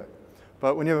can't do it.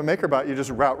 But when you have a Makerbot, you just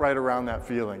route right around that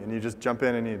feeling, and you just jump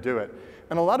in and you do it.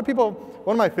 And a lot of people,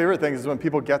 one of my favorite things is when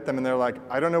people get them and they're like,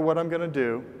 I don't know what I'm going to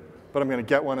do, but I'm going to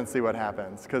get one and see what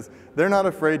happens. Because they're not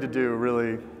afraid to do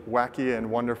really wacky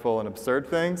and wonderful and absurd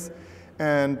things.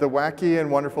 And the wacky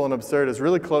and wonderful and absurd is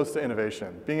really close to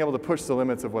innovation, being able to push the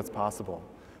limits of what's possible.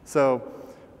 So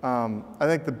I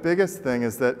think the biggest thing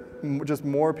is that just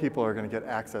more people are going to get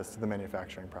access to the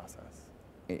manufacturing process.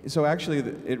 So actually,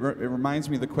 it reminds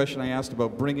me of the question I asked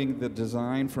about bringing the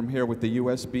design from here with the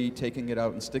USB, taking it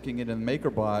out and sticking it in the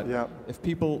Makerbot. Yeah. If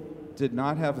people did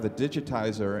not have the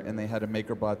digitizer and they had a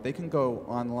Makerbot, they can go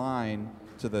online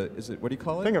to the, what do you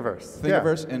call it? Thingiverse.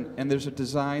 Thingiverse, yeah. and there's a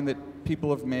design that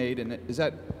people have made, and is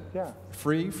that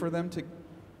free for them to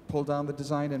pull down the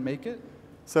design and make it?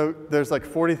 So there's like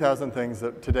 40,000 things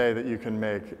today that you can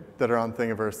make that are on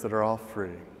Thingiverse that are all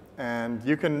free. And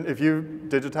you can, if you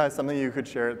digitize something, you could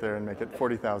share it there and make it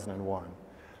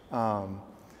 40,001.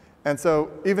 And so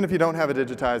even if you don't have a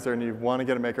digitizer and you want to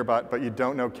get a Makerbot, but you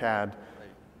don't know CAD,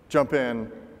 jump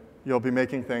in. You'll be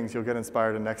making things, you'll get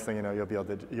inspired, and next thing you know,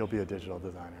 you'll be a digital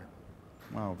designer.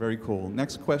 Wow, very cool.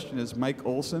 Next question is Mike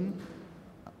Olson.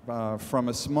 From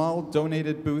a small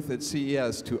donated booth at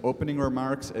CES to opening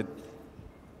remarks at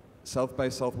South by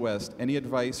Southwest, any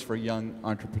advice for young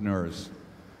entrepreneurs?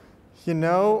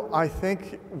 I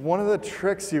think one of the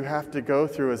tricks you have to go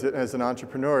through as an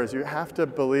entrepreneur is you have to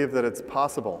believe that it's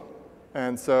possible.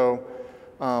 And so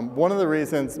one of the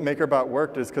reasons Makerbot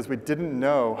worked is because we didn't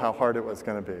know how hard it was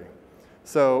going to be.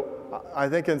 So I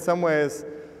think in some ways,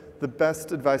 the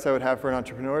best advice I would have for an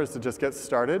entrepreneur is to just get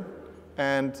started.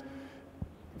 And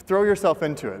throw yourself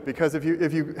into it, because if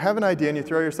you have an idea and you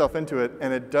throw yourself into it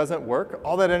and it doesn't work,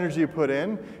 all that energy you put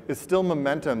in is still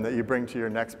momentum that you bring to your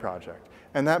next project.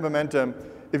 And that momentum,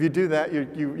 if you do that,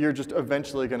 you're just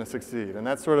eventually going to succeed. And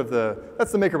that's sort of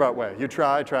that's the Makerbot way. You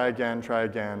try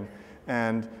again,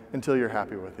 and until you're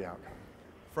happy with the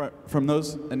outcome. From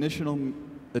those initial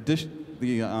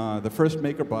the first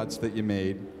Makerbots that you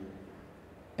made,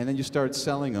 and then you started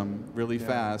selling them really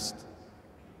fast,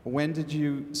 when did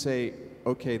you say,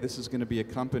 okay, this is going to be a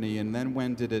company, and then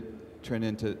when did it turn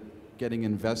into getting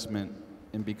investment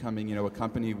and becoming, a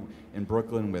company in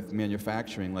Brooklyn with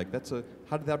manufacturing? Like,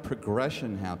 how did that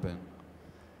progression happen?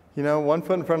 One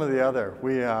foot in front of the other.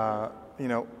 We,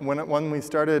 when we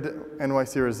started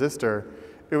NYC Resistor,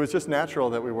 it was just natural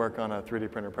that we work on a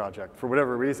 3D printer project. For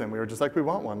whatever reason, we were just like, we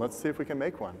want one. Let's see if we can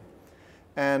make one.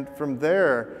 And from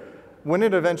there, when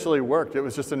it eventually worked, it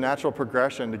was just a natural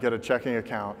progression to get a checking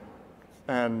account.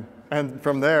 And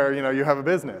from there, you have a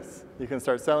business. You can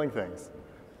start selling things.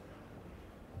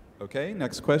 Okay,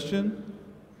 next question.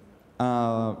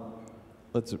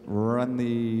 Let's run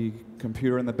the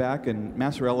computer in the back, and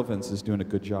Master Relevance is doing a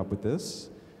good job with this.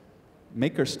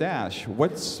 Maker Stash,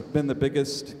 what's been the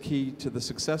biggest key to the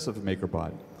success of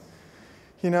Makerbot?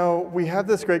 We have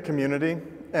this great community,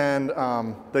 and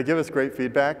they give us great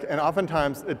feedback. And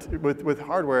oftentimes, with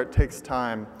hardware, it takes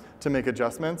time to make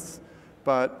adjustments.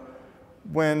 But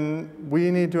when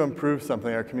we need to improve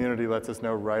something, our community lets us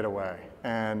know right away.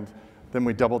 And then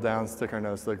we double down, stick our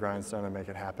nose to the grindstone, and make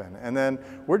it happen. And then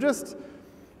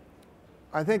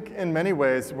I think in many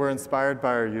ways, we're inspired by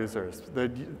our users.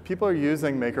 People are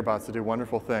using Makerbots to do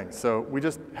wonderful things. So we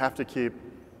just have to keep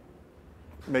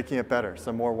making it better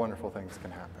so more wonderful things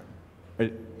can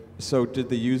happen. So did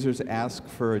the users ask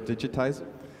for a digitizer?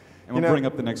 And we'll bring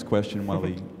up the next question while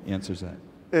he answers that.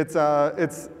 It's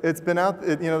been out,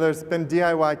 there's been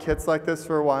DIY kits like this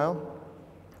for a while.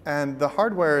 And the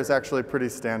hardware is actually pretty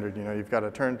standard. You've got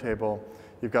a turntable,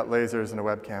 you've got lasers and a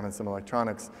webcam and some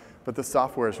electronics, but the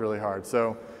software is really hard.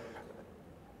 So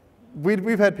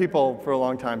we've had people for a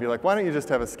long time be like, why don't you just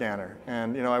have a scanner?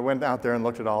 And I went out there and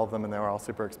looked at all of them, and they were all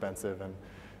super expensive. And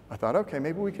I thought, okay,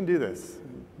 maybe we can do this.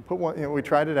 We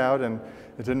tried it out, and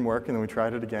it didn't work, and then we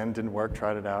tried it again, didn't work,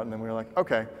 tried it out, and then we were like,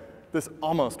 okay, this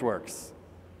almost works.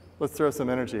 Let's throw some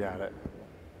energy at it.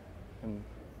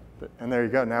 And there you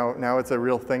go. Now it's a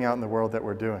real thing out in the world that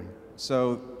we're doing.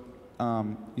 So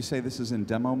you say this is in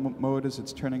demo mode as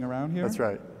it's turning around here? That's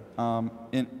right.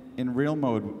 In real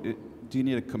mode, do you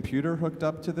need a computer hooked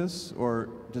up to this, or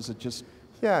does it just,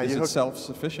 is it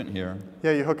self-sufficient here?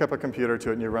 Yeah, you hook up a computer to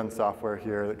it, and you run software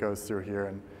here that goes through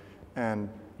here, and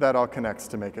that all connects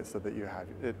to make it so that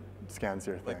it scans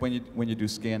your thing. Like when you do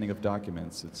scanning of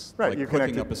documents, it's right, like you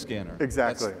hooking up a scanner.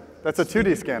 Exactly. That's a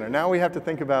 2D scanner. Now we have to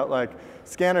think about, like,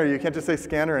 scanner. You can't just say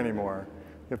scanner anymore.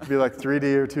 You have to be like 3D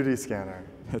or 2D scanner.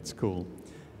 That's cool.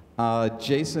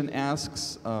 Jason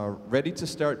asks, ready to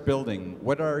start building.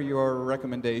 What are your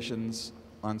recommendations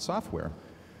on software?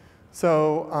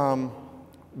 So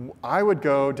I would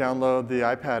go download the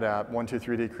iPad app,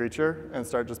 123D Creature, and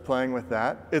start just playing with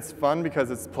that. It's fun because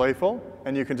it's playful,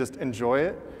 and you can just enjoy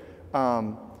it.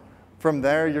 From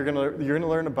there, you're gonna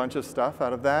learn a bunch of stuff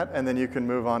out of that, and then you can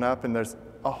move on up, and there's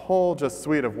a whole just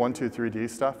suite of 123D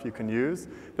stuff you can use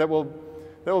that will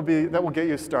get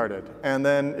you started. And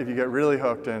then if you get really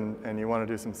hooked and you want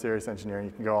to do some serious engineering,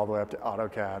 you can go all the way up to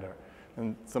AutoCAD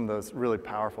and some of those really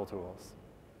powerful tools.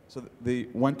 So the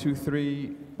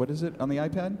 123, what is it on the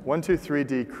iPad?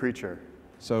 123D Creature.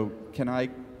 So can I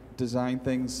design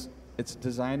things? It's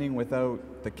designing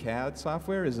without the CAD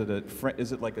software? Is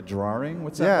it like a drawing?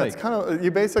 What's that like? Yeah, it's kind of,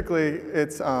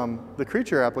 the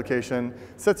Creature application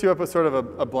sets you up with sort of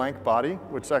a blank body,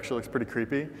 which actually looks pretty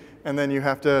creepy. And then you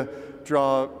have to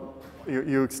draw,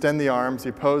 you extend the arms,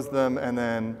 you pose them, and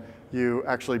then you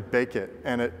actually bake it.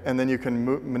 And then you can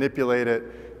manipulate it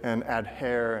and add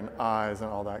hair and eyes and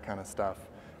all that kind of stuff.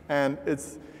 And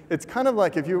it's kind of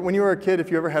like when you were a kid,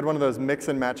 if you ever had one of those mix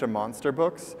and match a monster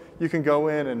books, you can go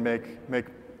in and make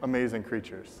amazing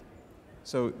creatures.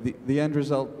 So the end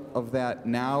result of that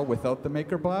now without the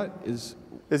Makerbot is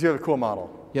you have a cool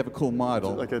model. You have a cool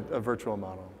model. Like a virtual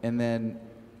model. And then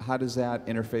how does that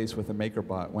interface with the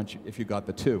Makerbot if you got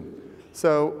the two?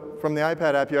 So from the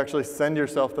iPad app, you actually send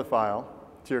yourself the file.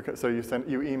 So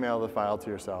you email the file to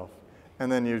yourself.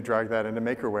 And then you drag that into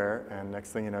Makerware, and next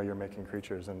thing you know, you're making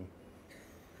creatures. And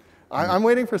I'm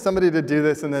waiting for somebody to do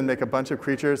this and then make a bunch of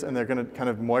creatures, and they're going to kind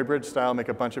of Muybridge style make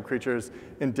a bunch of creatures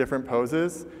in different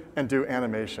poses and do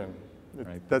animation.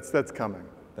 Right. That's coming.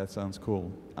 That sounds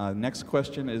cool. Next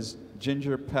question is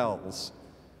Ginger Pels.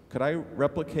 Could I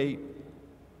replicate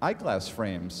eyeglass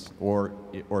frames or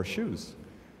shoes?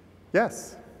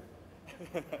 Yes.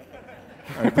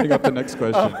 All right, putting up the next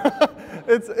question.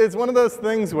 It's one of those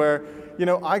things where, you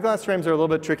know, eyeglass frames are a little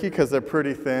bit tricky because they're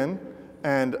pretty thin,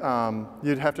 and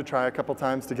you'd have to try a couple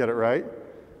times to get it right.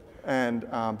 And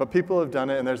but people have done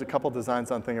it, and there's a couple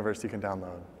designs on Thingiverse you can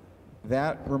download.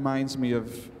 That reminds me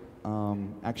of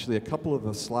actually a couple of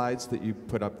the slides that you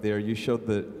put up there. You showed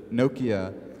the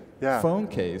Nokia phone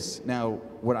case. Now,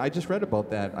 what I just read about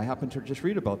that, I happened to just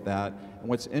read about that, and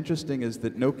what's interesting is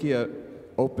that Nokia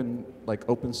open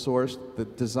sourced the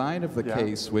design of the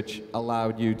case, which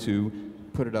allowed you to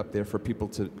put it up there for people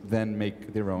to then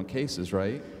make their own cases,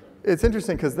 right? It's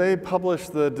interesting because they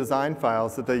published the design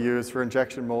files that they use for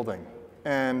injection molding,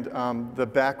 and the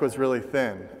back was really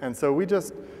thin. And so we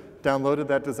just downloaded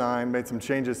that design, made some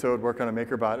changes so it would work on a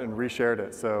Makerbot, and reshared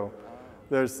it. So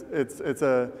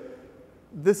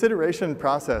this iteration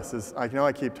process is, I know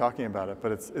I keep talking about it,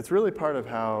 but it's really part of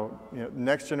how, you know,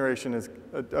 next generation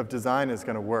of design is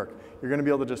going to work. You're going to be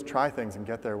able to just try things and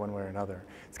get there one way or another.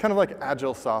 It's kind of like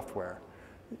agile software.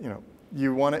 You know,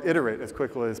 you want to iterate as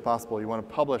quickly as possible. You want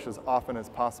to publish as often as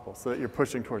possible so that you're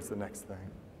pushing towards the next thing.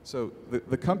 So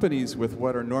the companies with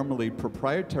what are normally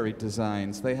proprietary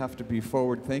designs, they have to be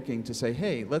forward thinking to say,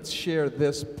 hey, let's share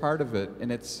this part of it,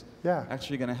 and it's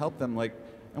actually going to help them. Like,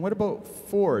 and what about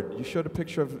Ford? You showed a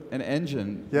picture of an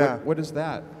engine. Yeah. What is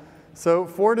that? So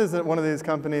Ford is one of these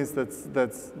companies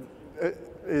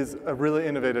is a really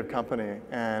innovative company,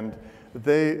 and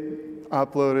they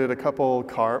uploaded a couple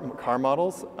car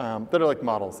models that are like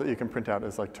models that you can print out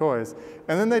as like toys,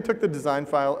 and then they took the design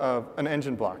file of an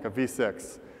engine block, a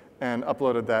V6, and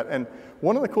uploaded that. And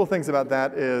one of the cool things about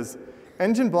that is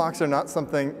engine blocks are not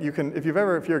something you can, if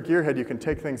you're a gearhead, you can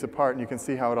take things apart and you can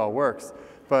see how it all works.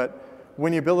 But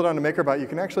when you build it on a Makerbot, you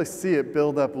can actually see it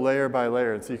build up layer by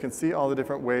layer. And so you can see all the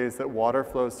different ways that water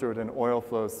flows through it and oil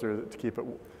flows through it to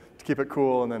keep it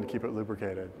cool and then to keep it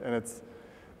lubricated. And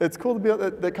it's cool to be able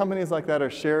that companies like that are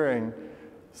sharing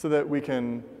so that we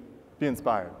can be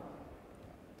inspired.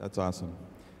 That's awesome.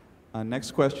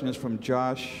 Next question is from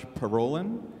Josh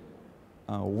Parolin.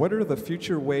 What are the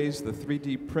future ways the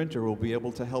 3D printer will be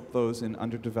able to help those in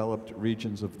underdeveloped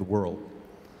regions of the world?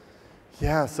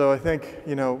 Yeah, so I think,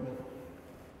 you know,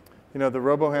 the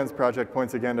RoboHands project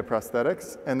points again to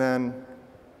prosthetics, and then,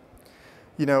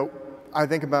 you know, I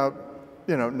think about,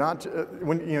 you know,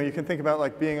 you can think about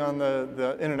like being on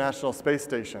the International Space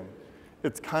Station.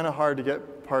 It's kind of hard to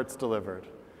get parts delivered,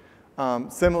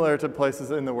 similar to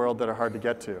places in the world that are hard to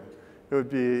get to. It would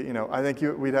be, you know, I think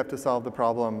we'd have to solve the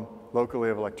problem locally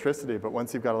of electricity, but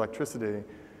once you've got electricity,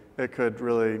 it could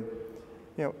really,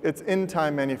 you know, it's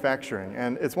in-time manufacturing,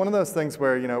 and it's one of those things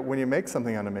where, you know, when you make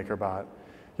something on a Makerbot,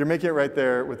 you're making it right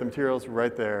there with the materials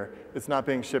right there. It's not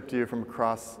being shipped to you from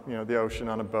across, you know, the ocean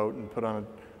on a boat and put on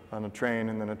a train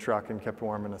and then a truck and kept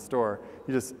warm in a store.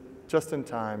 You just in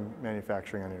time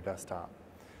manufacturing on your desktop.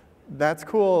 That's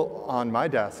cool on my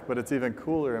desk, but it's even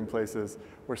cooler in places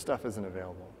where stuff isn't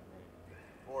available.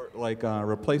 Or like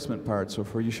replacement parts. So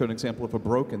you showed an example of a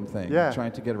broken thing.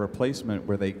 Trying to get a replacement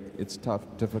where it's tough,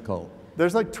 difficult.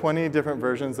 There's like 20 different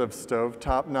versions of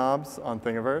stovetop knobs on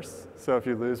Thingiverse. So if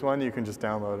you lose one, you can just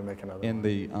download and make another one. In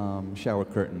the shower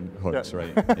curtain hooks,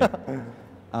 right?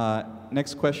 Yeah.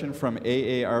 Next question from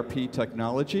AARP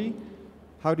Technology.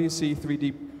 How do you see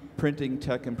 3D printing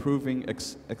tech improving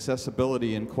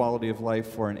accessibility and quality of life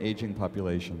for an aging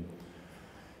population?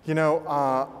 You know,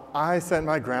 I sent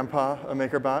my grandpa a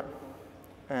Makerbot,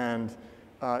 and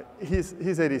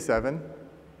he's 87.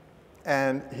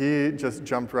 And he just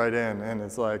jumped right in and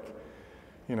is like,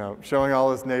 you know, showing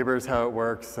all his neighbors how it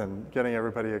works and getting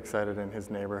everybody excited in his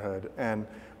neighborhood. And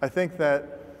I think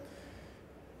that,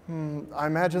 I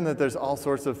imagine that there's all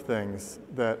sorts of things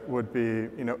that would be,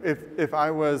 you know, if I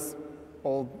was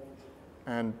old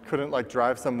and couldn't like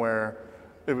drive somewhere,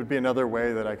 it would be another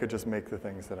way that I could just make the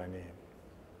things that I need.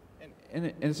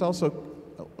 And it's also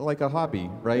like a hobby,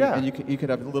 right? Yeah. And you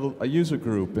could have a user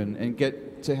group and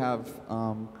get to have,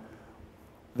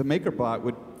 the Makerbot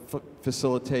would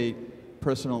facilitate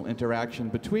personal interaction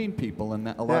between people, and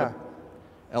a lot of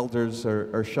elders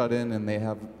are shut in and they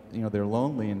have, you know, they're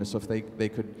lonely, and so if they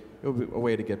could, it would be a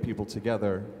way to get people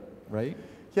together, right?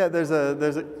 Yeah, there's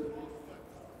a,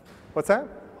 what's that?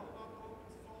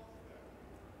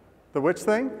 The which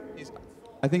thing?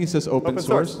 I think he says open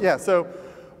source. Yeah, so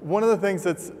one of the things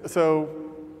so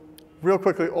real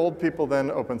quickly, old people then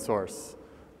open source.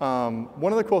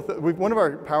 One of the cool one of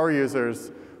our power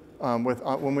users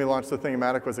when we launched the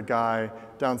Thingimatic was a guy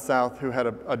down south who had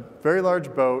a very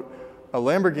large boat, a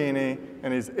Lamborghini,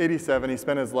 and he's 87. He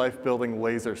spent his life building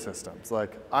laser systems.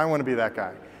 Like, I want to be that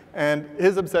guy. And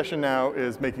his obsession now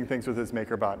is making things with his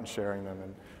Makerbot and sharing them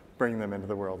and bringing them into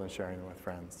the world and sharing them with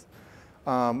friends.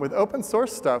 With open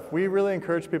source stuff, we really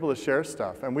encourage people to share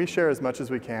stuff, and we share as much as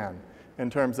we can in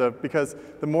terms of, because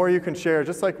the more you can share,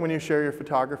 just like when you share your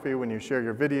photography, when you share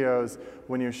your videos,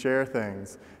 when you share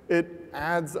things, it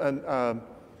adds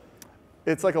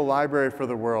it's like a library for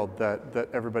the world that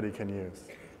everybody can use.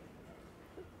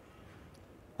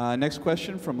 Next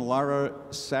question from Lara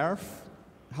Sarf.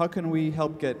 How can we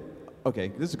help get, okay,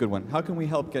 this is a good one. How can we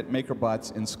help get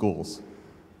Makerbots in schools?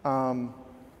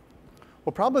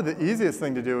 Well, probably the easiest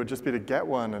thing to do would just be to get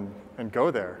one and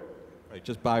go there. Right,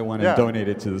 just buy one and donate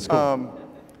it to the school.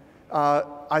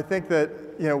 I think that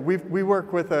we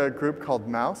work with a group called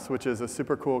Mouse, which is a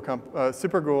super cool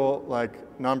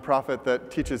like nonprofit that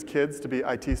teaches kids to be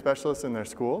IT specialists in their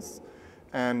schools,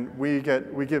 and we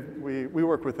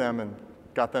work with them and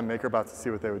got them Makerbots to see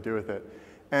what they would do with it,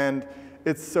 and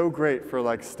it's so great for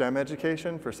like STEM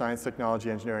education, for science,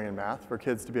 technology, engineering, and math, for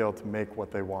kids to be able to make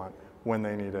what they want when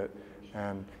they need it,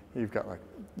 and you've got like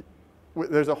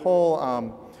there's a whole.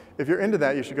 If you're into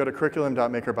that, you should go to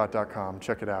curriculum.makerbot.com,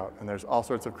 check it out, and there's all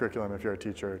sorts of curriculum if you're a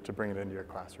teacher to bring it into your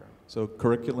classroom. So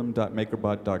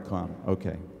curriculum.makerbot.com,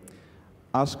 okay.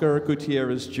 Oscar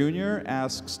Gutierrez Jr.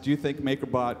 asks, do you think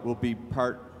Makerbot will be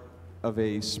part of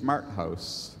a smart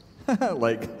house?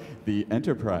 Like the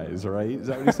enterprise, right? Is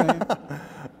that what he's saying?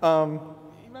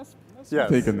 He must yes.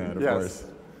 be thinking that, of yes. course.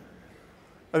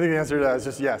 I think the answer to that is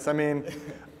just yes. I mean,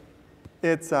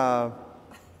 it's,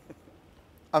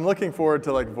 I'm looking forward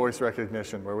to like voice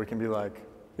recognition where we can be like,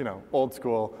 old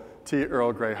school tea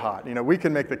Earl Grey hot. We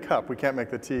can make the cup, we can't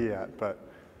make the tea yet, but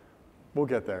we'll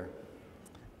get there.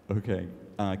 Okay.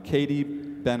 Katie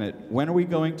Bennett, when are we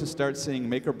going to start seeing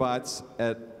Makerbots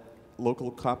at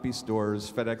local copy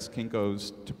stores, FedEx,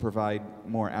 Kinko's, to provide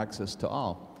more access to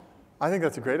all? I think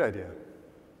that's a great idea.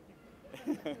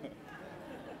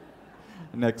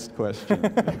 Next question.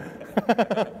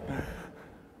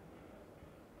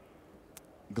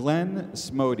 Glenn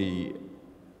Smody,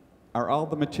 are all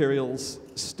the materials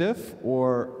stiff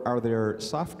or are there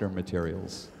softer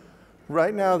materials?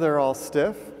 Right now they're all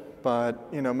stiff,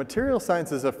 but material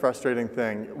science is a frustrating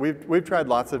thing. We've tried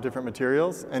lots of different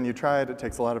materials, and you try it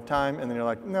takes a lot of time, and then you're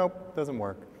like, nope, doesn't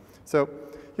work. So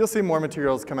you'll see more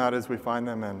materials come out as we find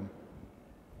them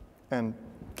and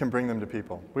can bring them to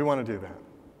people. We want to do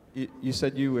that. You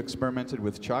said you experimented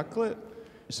with chocolate?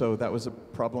 So that was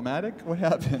problematic? What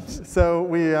happened? So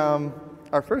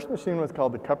our first machine was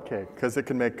called the Cupcake because it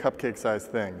could make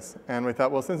cupcake-sized things. And we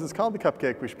thought, well, since it's called the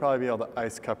Cupcake, we should probably be able to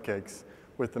ice cupcakes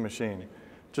with the machine.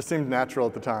 Just seemed natural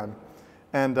at the time.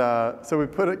 And so we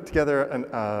put together an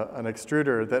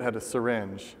extruder that had a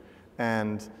syringe.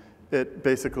 And it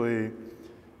basically,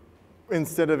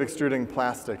 instead of extruding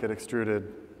plastic, it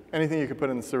extruded anything you could put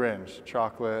in the syringe,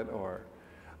 chocolate or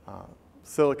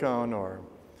silicone or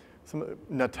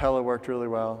Nutella worked really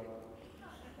well.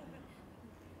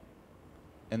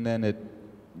 And then it...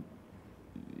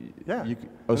 Yeah.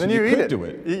 So then you eat could it. do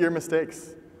it. Eat your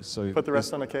mistakes. So put the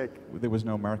rest on a cake. There was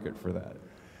no market for that.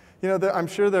 I'm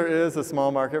sure there is a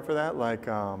small market for that, like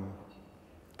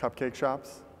cupcake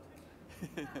shops.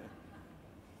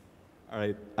 All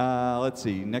right. Let's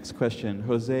see. Next question.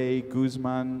 Jose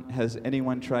Guzman, has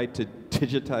anyone tried to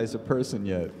digitize a person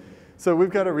yet? So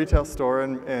we've got a retail store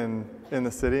in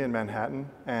the city in Manhattan,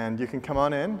 and you can come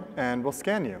on in, and we'll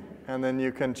scan you. And then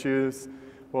you can choose,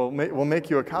 we'll make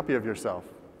you a copy of yourself,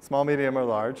 small, medium, or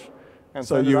large, and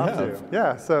send it off to you.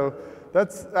 Yeah, so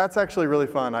that's actually really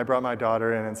fun. I brought my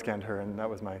daughter in and scanned her, and that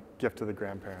was my gift to the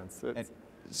grandparents.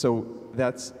 So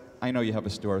I know you have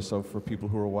a store, so for people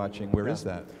who are watching, where is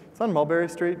that? It's on Mulberry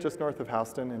Street, just north of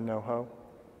Houston in NoHo.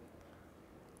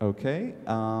 Okay.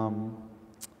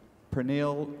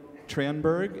 Pernille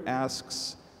Tranberg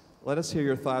asks, let us hear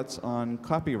your thoughts on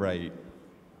copyright.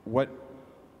 What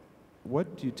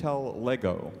do you tell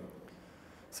Lego?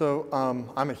 So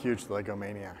I'm a huge Lego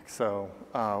maniac. So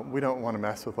we don't want to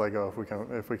mess with Lego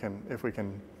if we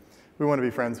can. We want to be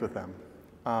friends with them.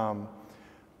 And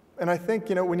I think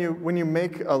when you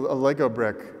make a Lego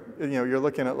brick, you're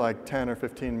looking at like 10 or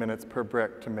 15 minutes per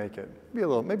brick to make it. Maybe a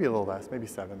little less, maybe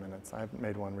 7 minutes. I haven't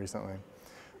made one recently.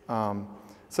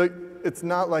 So it's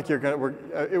not like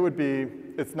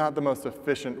it's not the most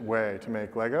efficient way to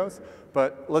make Legos,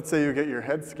 but let's say you get your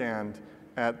head scanned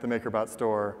at the Makerbot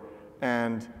store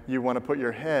and you want to put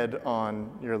your head on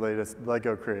your latest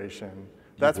Lego creation.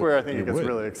 That's where I think it gets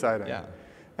really exciting. Yeah.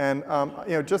 And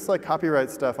just like copyright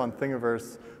stuff on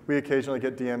Thingiverse, we occasionally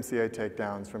get DMCA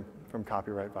takedowns from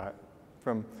copyright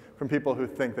from people who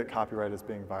think that copyright is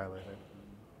being violated.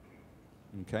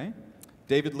 Okay.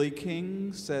 David Lee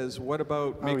King says, what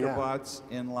about Oh, yeah. Makerbots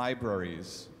in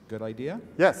libraries? Good idea?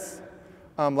 Yes.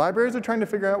 Libraries are trying to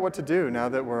figure out what to do now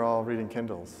that we're all reading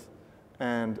Kindles.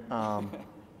 And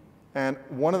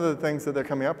one of the things that they're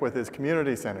coming up with is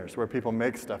community centers where people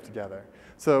make stuff together.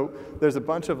 So there's a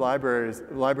bunch of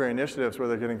library initiatives where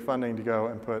they're getting funding to go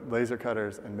and put laser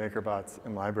cutters and Makerbots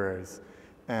in libraries.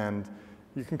 And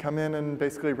you can come in and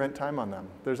basically rent time on them.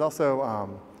 There's also,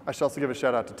 I should also give a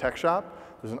shout out to Tech Shop.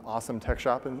 There's an awesome tech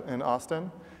shop in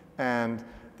Austin. And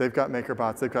they've got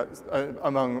Makerbots. They've got,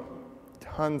 among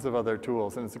tons of other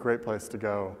tools, and it's a great place to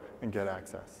go and get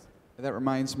access. That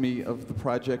reminds me of the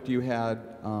project you had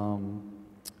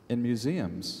in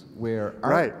museums where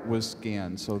art was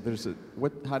scanned. So there's a,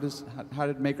 how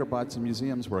did Makerbots and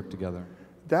museums work together?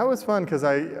 That was fun because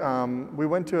we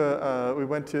went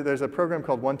to there's a program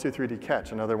called 123D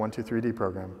Catch, another 123D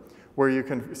program, where you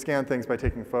can scan things by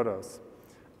taking photos.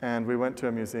 And we went to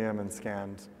a museum and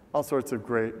scanned all sorts of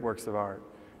great works of art,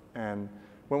 and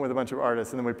went with a bunch of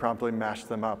artists, and then we promptly mashed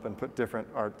them up and put different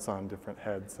arts on different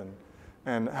heads,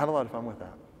 and had a lot of fun with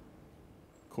that.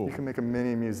 Cool. You can make a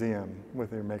mini museum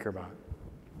with your Makerbot.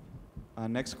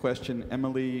 Next question,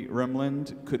 Emily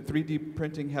Rimland. Could 3D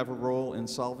printing have a role in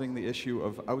solving the issue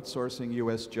of outsourcing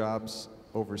US jobs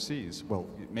overseas? Well,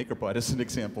 Makerbot is an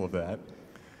example of that.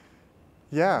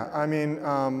 Yeah, I mean,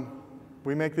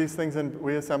 we make these things and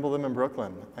we assemble them in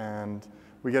Brooklyn, and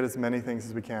we get as many things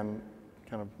as we can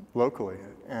kind of locally.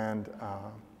 And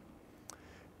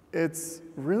it's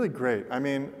really great. I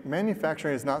mean,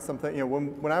 manufacturing is not something, you know,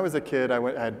 when I was a kid, I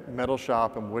had metal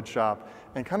shop and wood shop,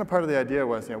 and kind of part of the idea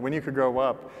was, you know, when you could grow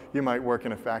up, you might work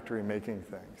in a factory making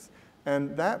things.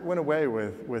 And that went away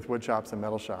with wood shops and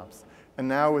metal shops. And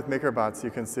now with Makerbots, you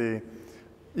can see,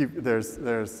 you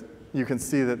can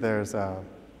see that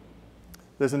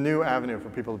there's a new avenue for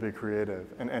people to be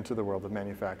creative and enter the world of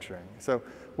manufacturing. So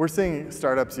we're seeing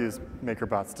startups use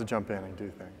Makerbots to jump in and do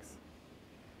things.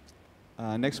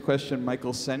 Next question,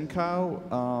 Michael Senkow.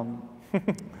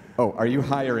 Oh, are you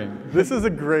hiring? This is a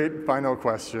great final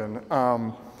question.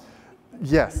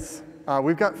 Yes,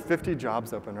 we've got 50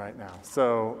 jobs open right now.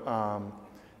 So,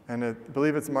 and I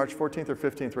believe it's March 14th or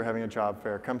 15th, we're having a job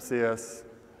fair. Come see us.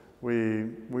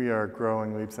 We are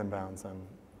growing leaps and bounds, and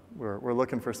we're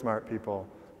looking for smart people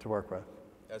to work with.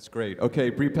 That's great.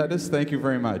 Okay, Bre Pettis, thank you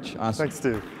very much. Awesome. Thanks,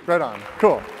 Steve. Right on.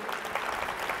 Cool.